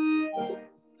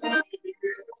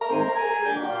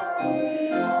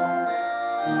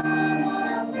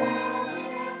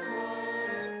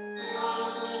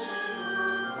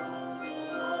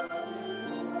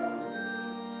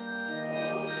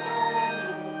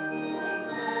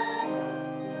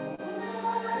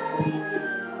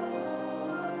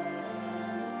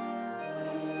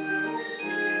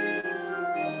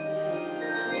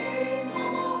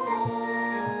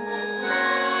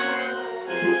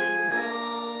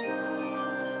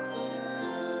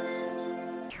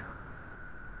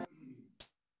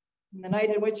 The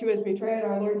night in which he was betrayed,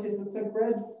 our Lord Jesus took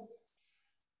bread.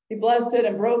 He blessed it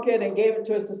and broke it and gave it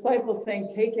to his disciples, saying,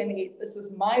 "Take and eat. This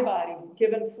is my body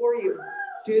given for you.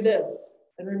 Do this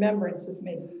in remembrance of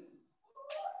me."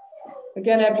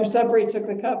 Again, after supper, he took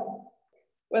the cup.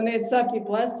 When they had supped, he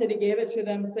blessed it. He gave it to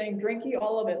them, saying, "Drink ye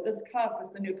all of it. This cup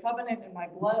is the new covenant in my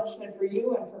blood, shed for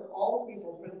you and for all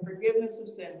people for the forgiveness of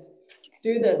sins.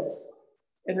 Do this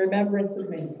in remembrance of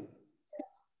me."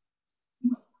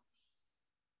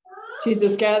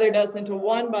 Jesus gathered us into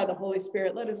one by the Holy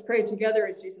Spirit. Let us pray together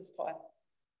as Jesus taught.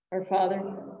 Our Father,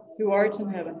 who art in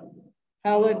heaven,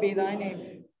 hallowed be thy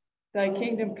name. Thy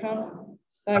kingdom come,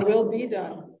 thy will be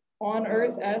done, on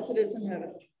earth as it is in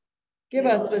heaven. Give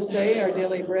us this day our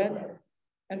daily bread,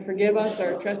 and forgive us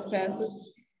our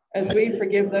trespasses, as we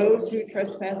forgive those who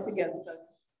trespass against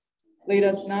us. Lead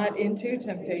us not into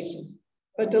temptation,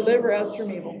 but deliver us from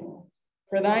evil.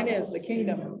 For thine is the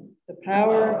kingdom, the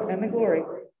power, and the glory,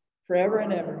 forever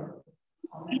and ever.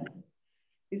 Amen.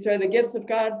 These are the gifts of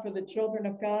God for the children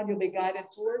of God. You'll be guided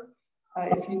forward.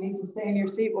 If you need to stay in your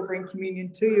seat, we'll bring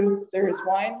communion to you. There is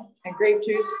wine and grape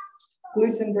juice,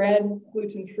 gluten bread,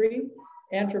 gluten-free.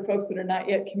 And for folks that are not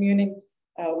yet communing,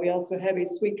 we also have a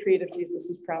sweet treat of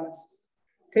Jesus' promise.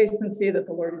 Taste and see that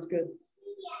the Lord is good.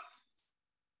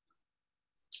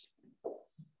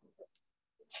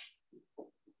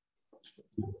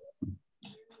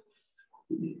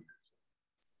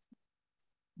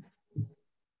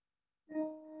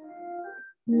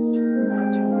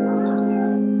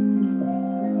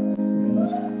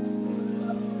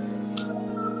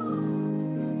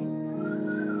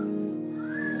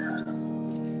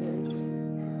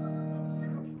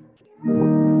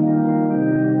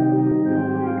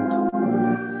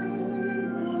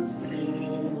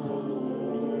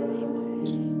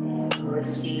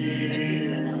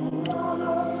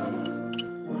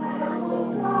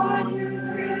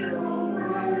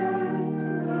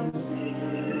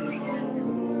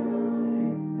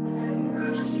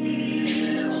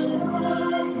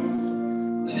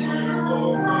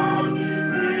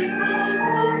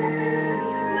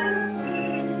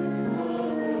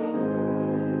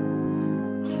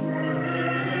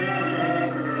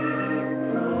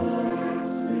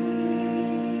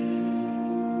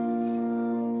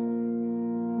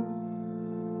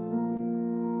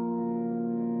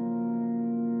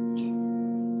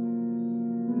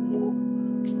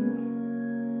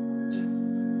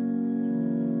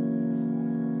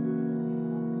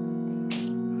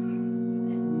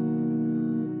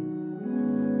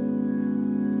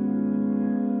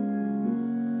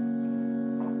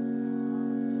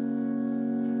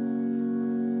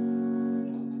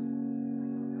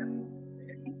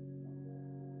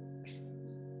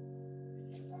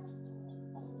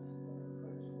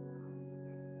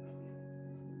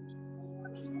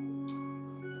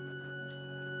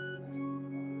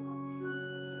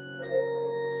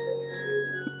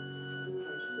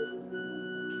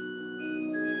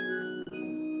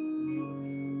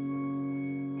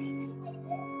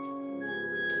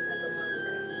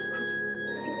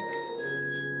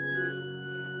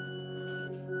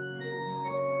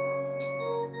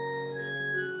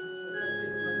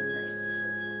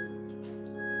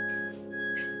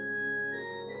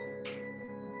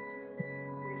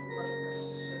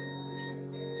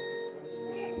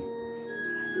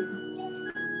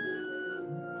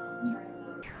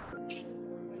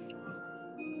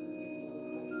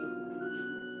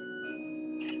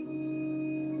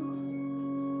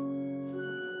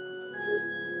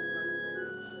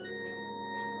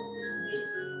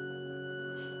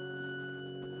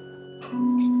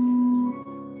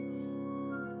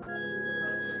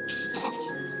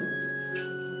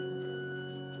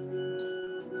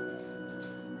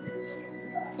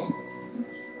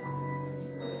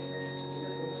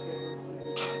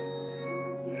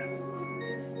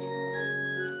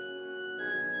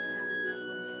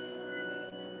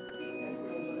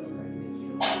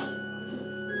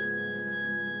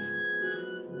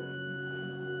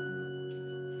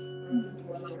 You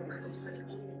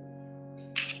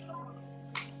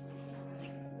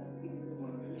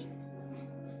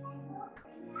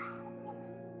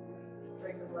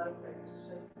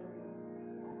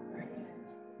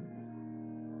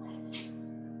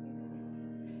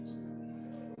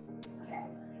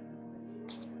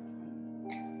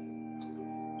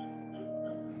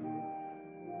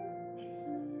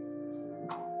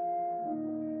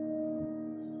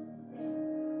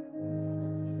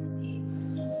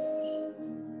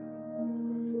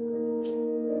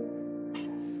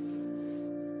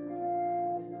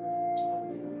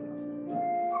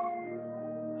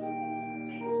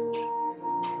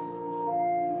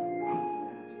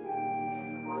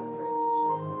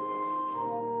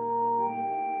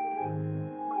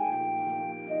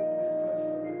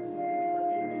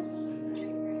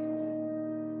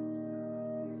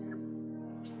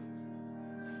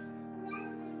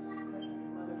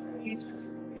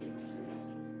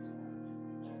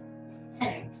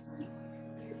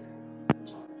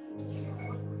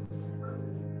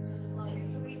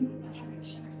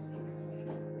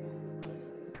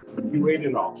ate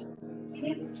it all.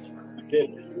 You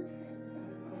did.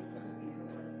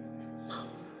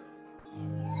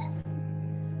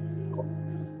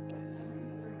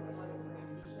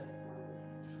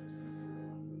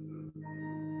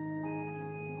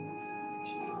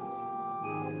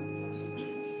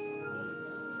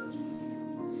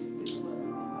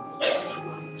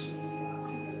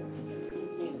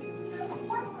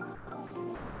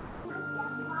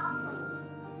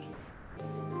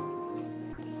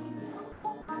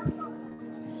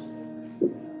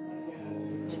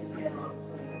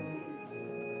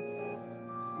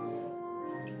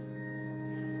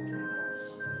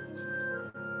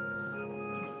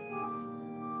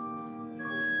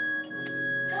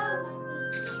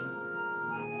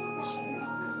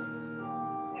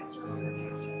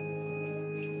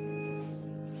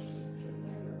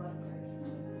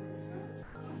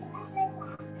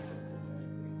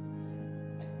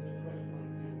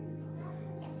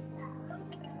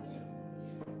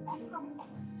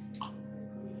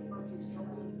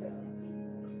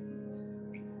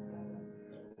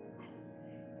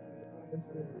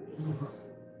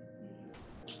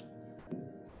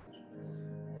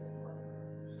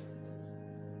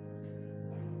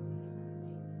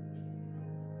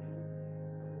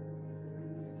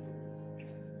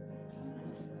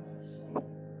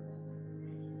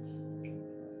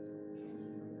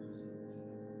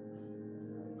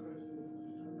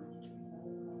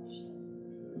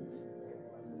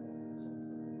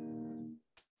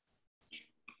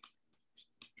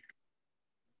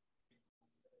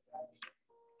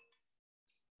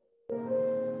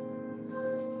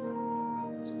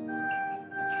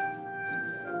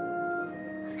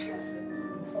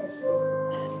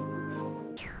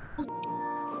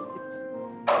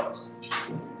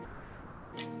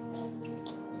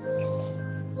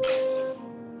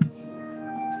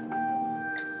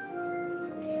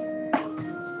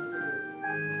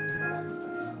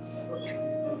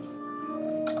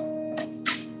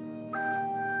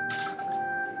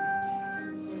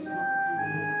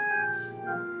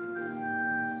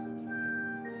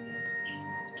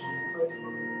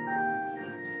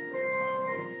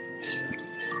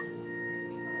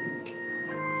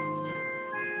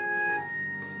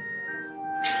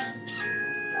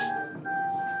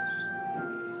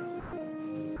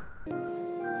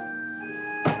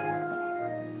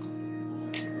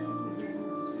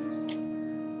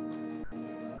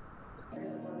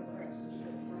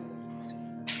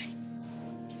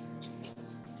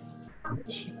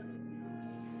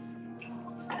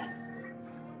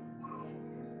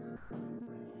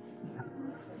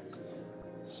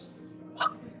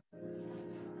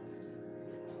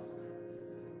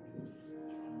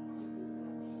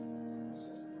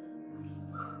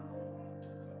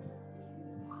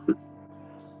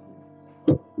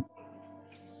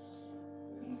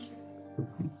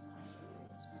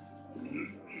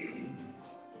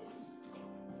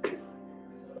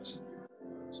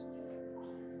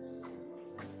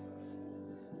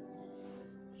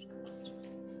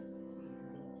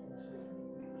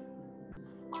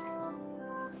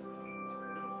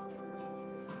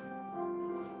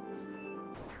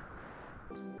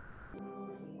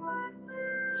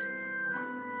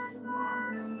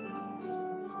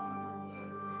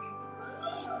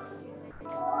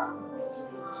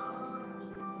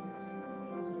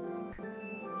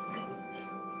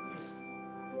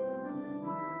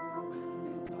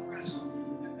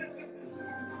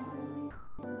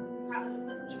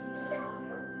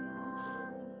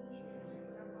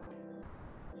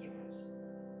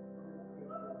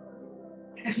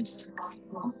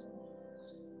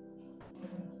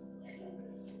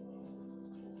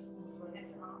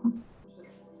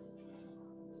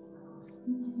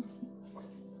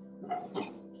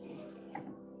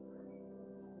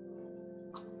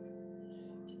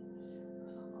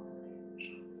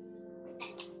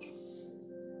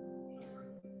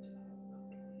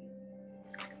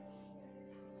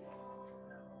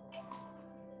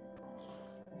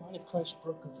 body of Christ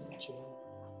broken for each of you.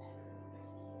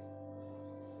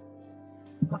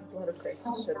 The blood of Christ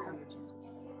is shed for you.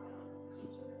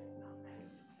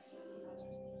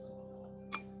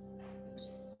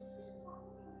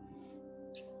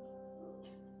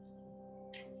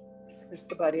 Because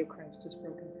the body of Christ is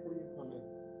broken for you. Amen.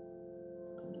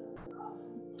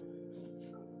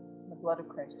 The blood of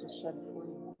Christ is shed for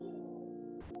you.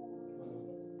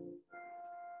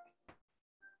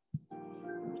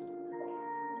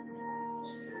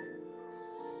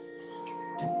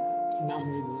 Now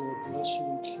may the Lord bless you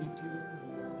and keep you,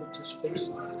 and lift his face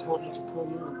and countenance upon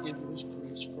you, and give you his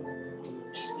grace forever.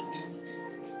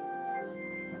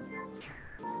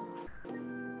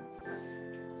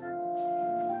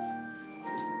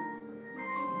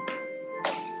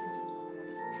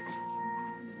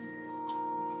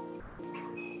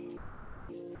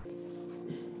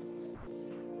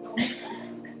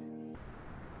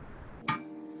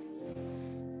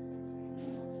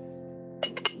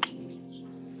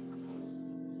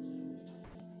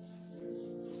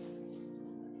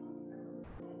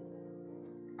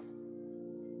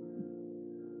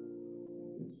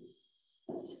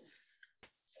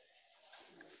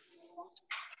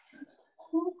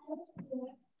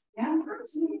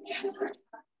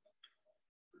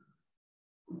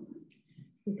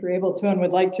 If you're able to and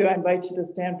would like to, I invite you to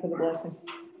stand for the blessing.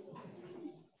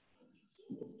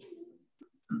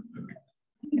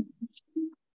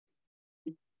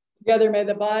 Together may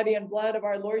the body and blood of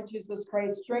our Lord Jesus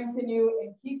Christ strengthen you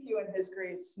and keep you in his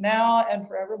grace, now and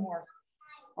forevermore.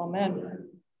 Amen.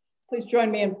 Please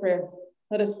join me in prayer.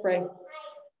 Let us pray.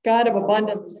 God of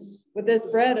abundance, with this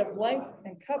bread of life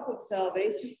and cup of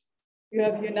salvation, you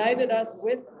have united us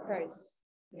with Christ,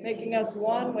 making us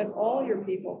one with all your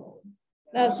people.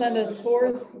 Now send us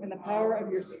forth in the power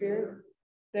of your Spirit,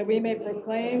 that we may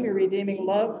proclaim your redeeming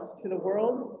love to the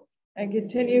world and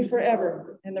continue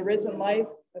forever in the risen life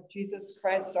of Jesus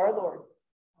Christ our Lord.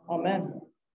 Amen.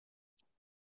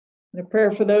 And a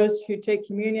prayer for those who take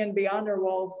communion beyond our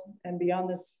walls and beyond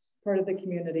this part of the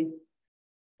community.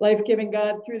 Life-giving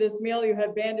God, through this meal you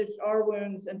have bandaged our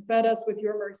wounds and fed us with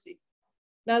your mercy.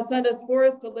 Now send us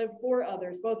forth to live for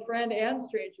others, both friend and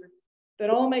stranger, that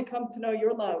all may come to know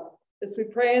your love. This we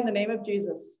pray in the name of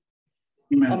Jesus.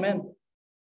 Amen. Amen.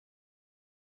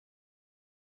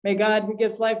 May God, who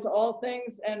gives life to all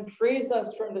things and frees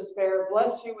us from despair,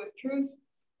 bless you with truth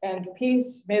and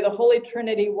peace. May the Holy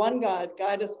Trinity, one God,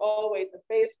 guide us always in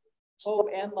faith, hope,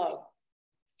 and love.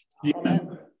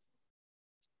 Amen.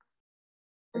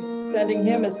 Our sending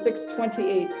hymn is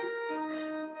 628.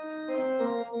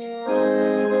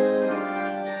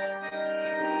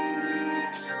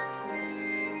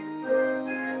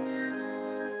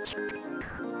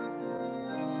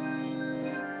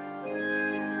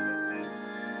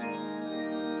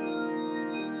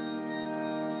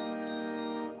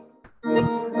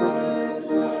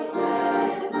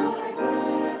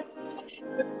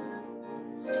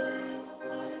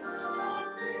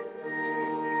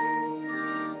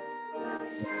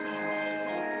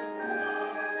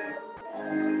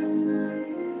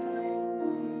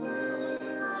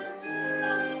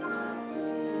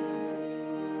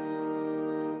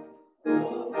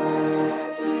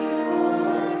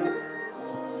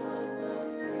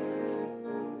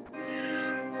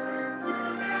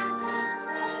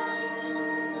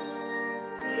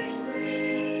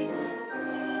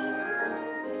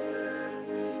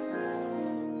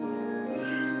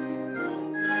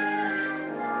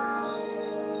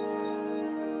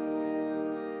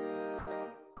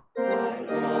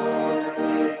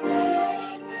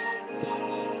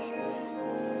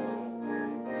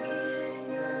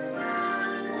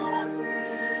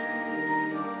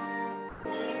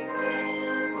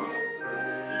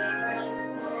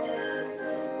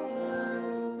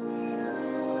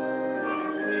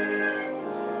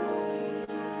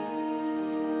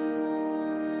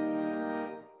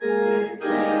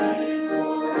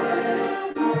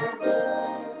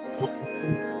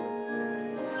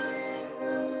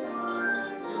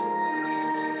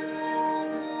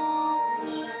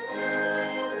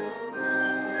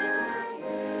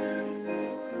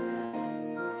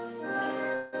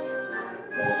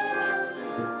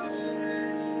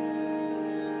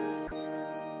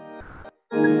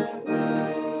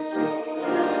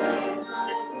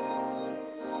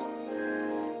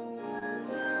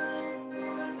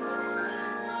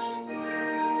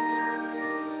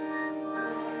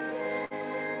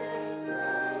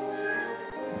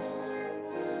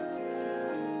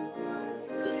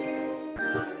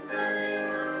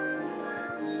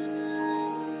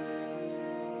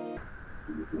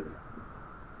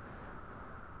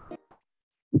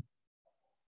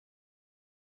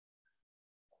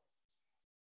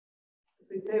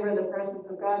 we savor the presence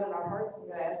of God in our hearts, I'm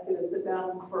going to ask you to sit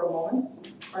down for a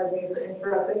moment. Pardon me for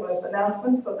interrupting with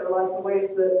announcements, but there are lots of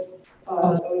ways that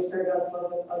we share God's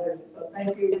love with others. So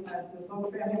thank you to the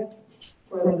Folk family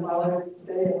for the flowers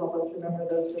today and help us remember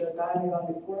those that have died and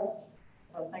gone before us.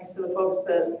 Thanks to the folks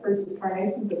that purchased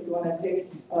carnations. If you want to take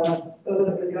those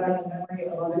that have died in memory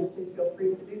of others, please feel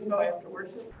free to do so after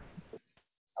worship.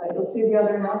 You'll see the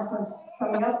other announcements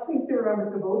coming up. Please do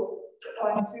remember to vote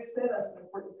on Tuesday. That's an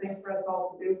important thing for us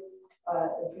all to do.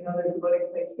 As you know, there's a voting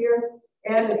place here.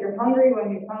 And if you're hungry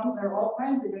when you come, there are all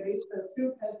kinds of goodies. The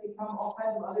soup has become all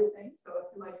kinds of other things. So if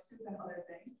you like soup and other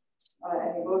things,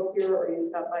 and you vote here or you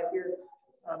stop by here,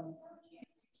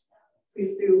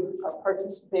 please do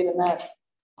participate in that.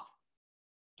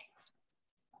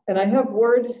 And I have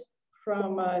word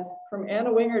from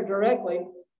Anna Winger directly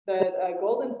that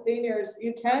Golden Seniors,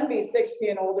 you can be 60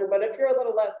 and older, but if you're a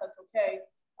little less, that's okay.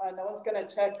 No one's going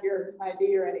to check your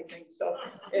ID or anything. So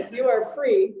if you are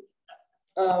free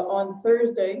on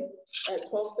Thursday at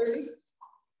 12:30,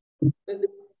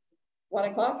 1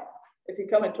 o'clock, if you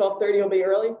come at 12:30, you'll be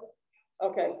early.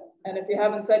 Okay. And if you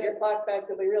haven't set your clock back,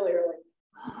 you'll be really early.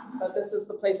 But this is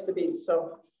the place to be.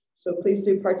 So please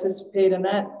do participate in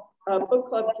that. Book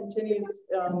club continues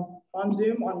on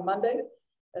Zoom on Monday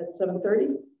at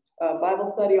 7:30.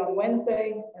 Bible study on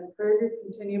Wednesday, and prayer group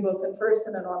continue both in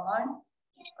person and online.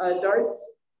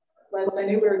 Darts, last I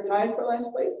knew we were tied for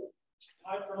last place.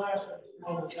 Tied for last.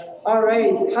 All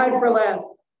right, tied for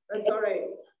last. That's all right.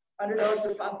 Underdogs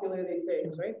are popular these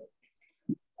days, right?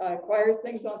 Choir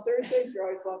sings on Thursdays. You're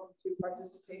always welcome to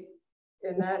participate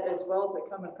in that as well, to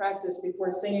come and practice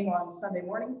before singing on Sunday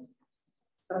morning.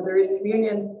 There is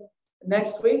communion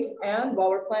next week, and while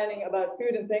we're planning about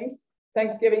food and things,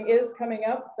 Thanksgiving is coming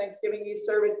up. Thanksgiving Eve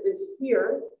service is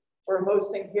here. We're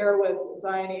hosting here with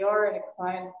Zion ER and a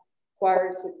combined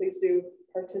choir, so please do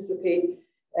participate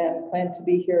and plan to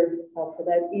be here for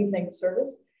that evening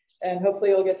service. And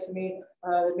hopefully you'll get to meet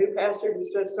the new pastor who's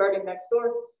just starting next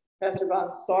door. Pastor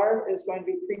Von Starr is going to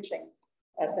be preaching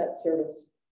at that service.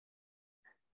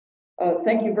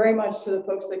 Thank you very much to the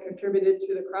folks that contributed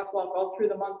to the crop walk all through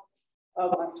the month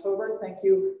of October. Thank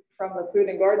you from the Food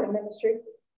and Garden Ministry.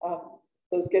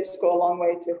 Those gifts go a long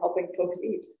way to helping folks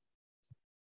eat.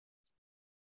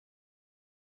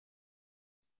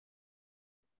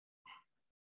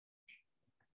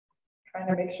 Trying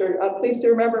to make sure, please do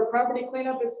remember property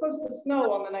cleanup. It's supposed to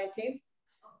snow on the 19th.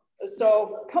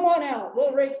 So come on out,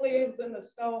 we'll rake leaves in the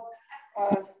snow.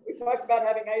 We talked about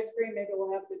having ice cream. Maybe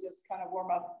we'll have to just kind of warm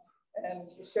up and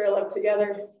share love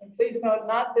together. And please note,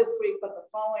 not this week, but the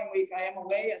following week, I am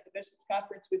away at the Bishop's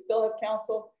Conference. We still have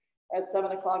council at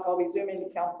 7 o'clock. I'll be Zooming to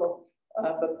council,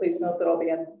 but please note that I'll be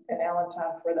in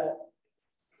Allentown for that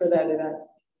event.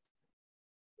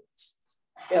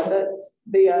 Yeah, that's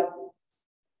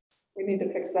we need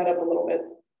to fix that up a little bit.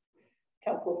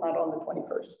 Council's not on the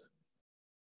 21st.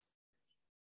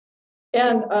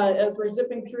 And as we're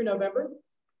zipping through November,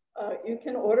 you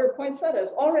can order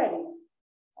poinsettias already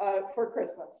for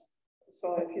Christmas.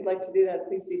 So if you'd like to do that,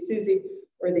 please see Susie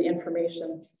or the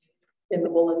information in the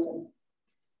bulletin.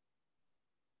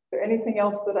 Is there anything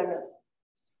else that I missed?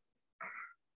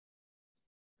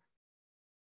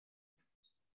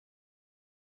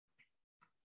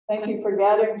 Thank you for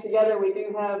gathering together. We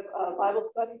do have a Bible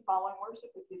study following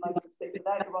worship. If you'd like to stay for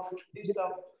that, you're welcome to do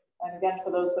so. And again, for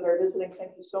those that are visiting,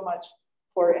 thank you so much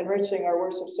for enriching our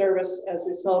worship service as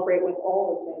we celebrate with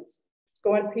all the saints.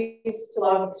 Go in peace to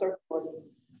love and serve the Lord.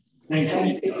 Thank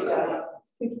you.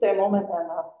 Please stay a moment and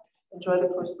enjoy the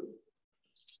first week.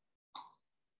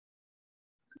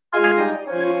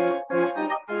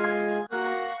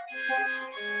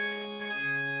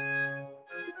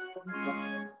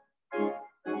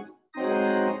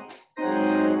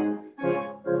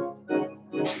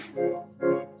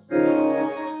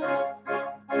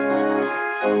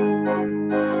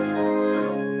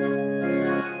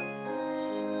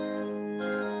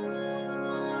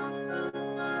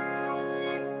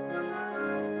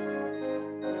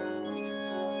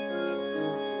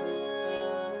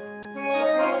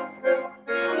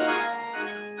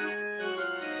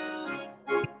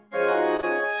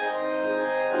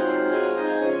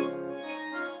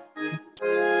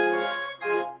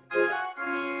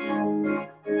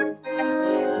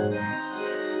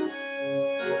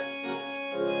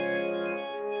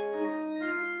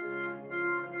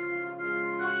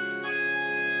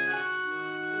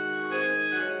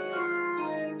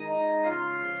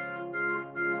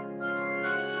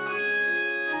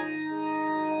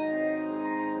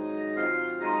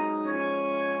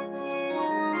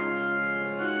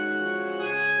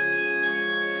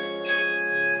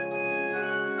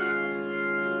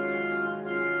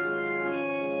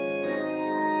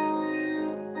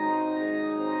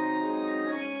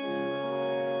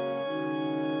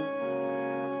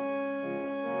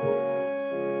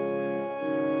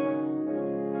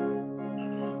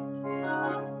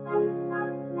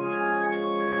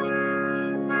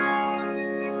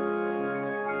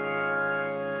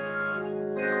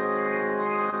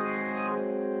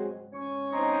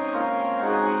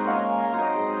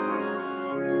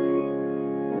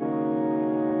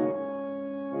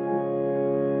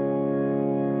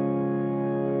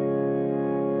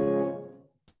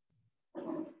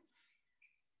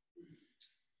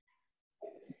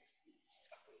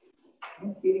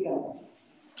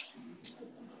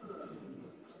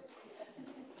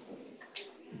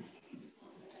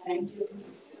 Thank you.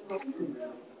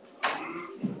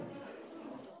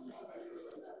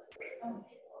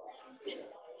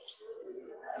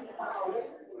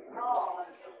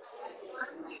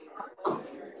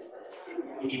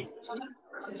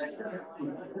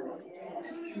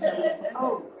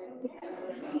 Oh.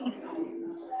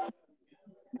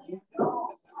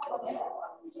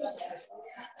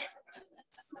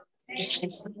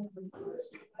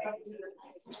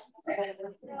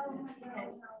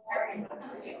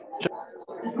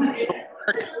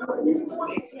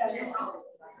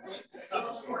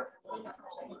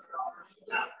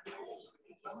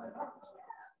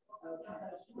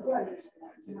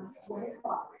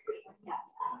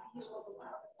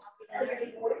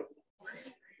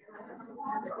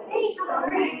 Hey,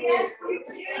 sorry, yes, you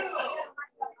too.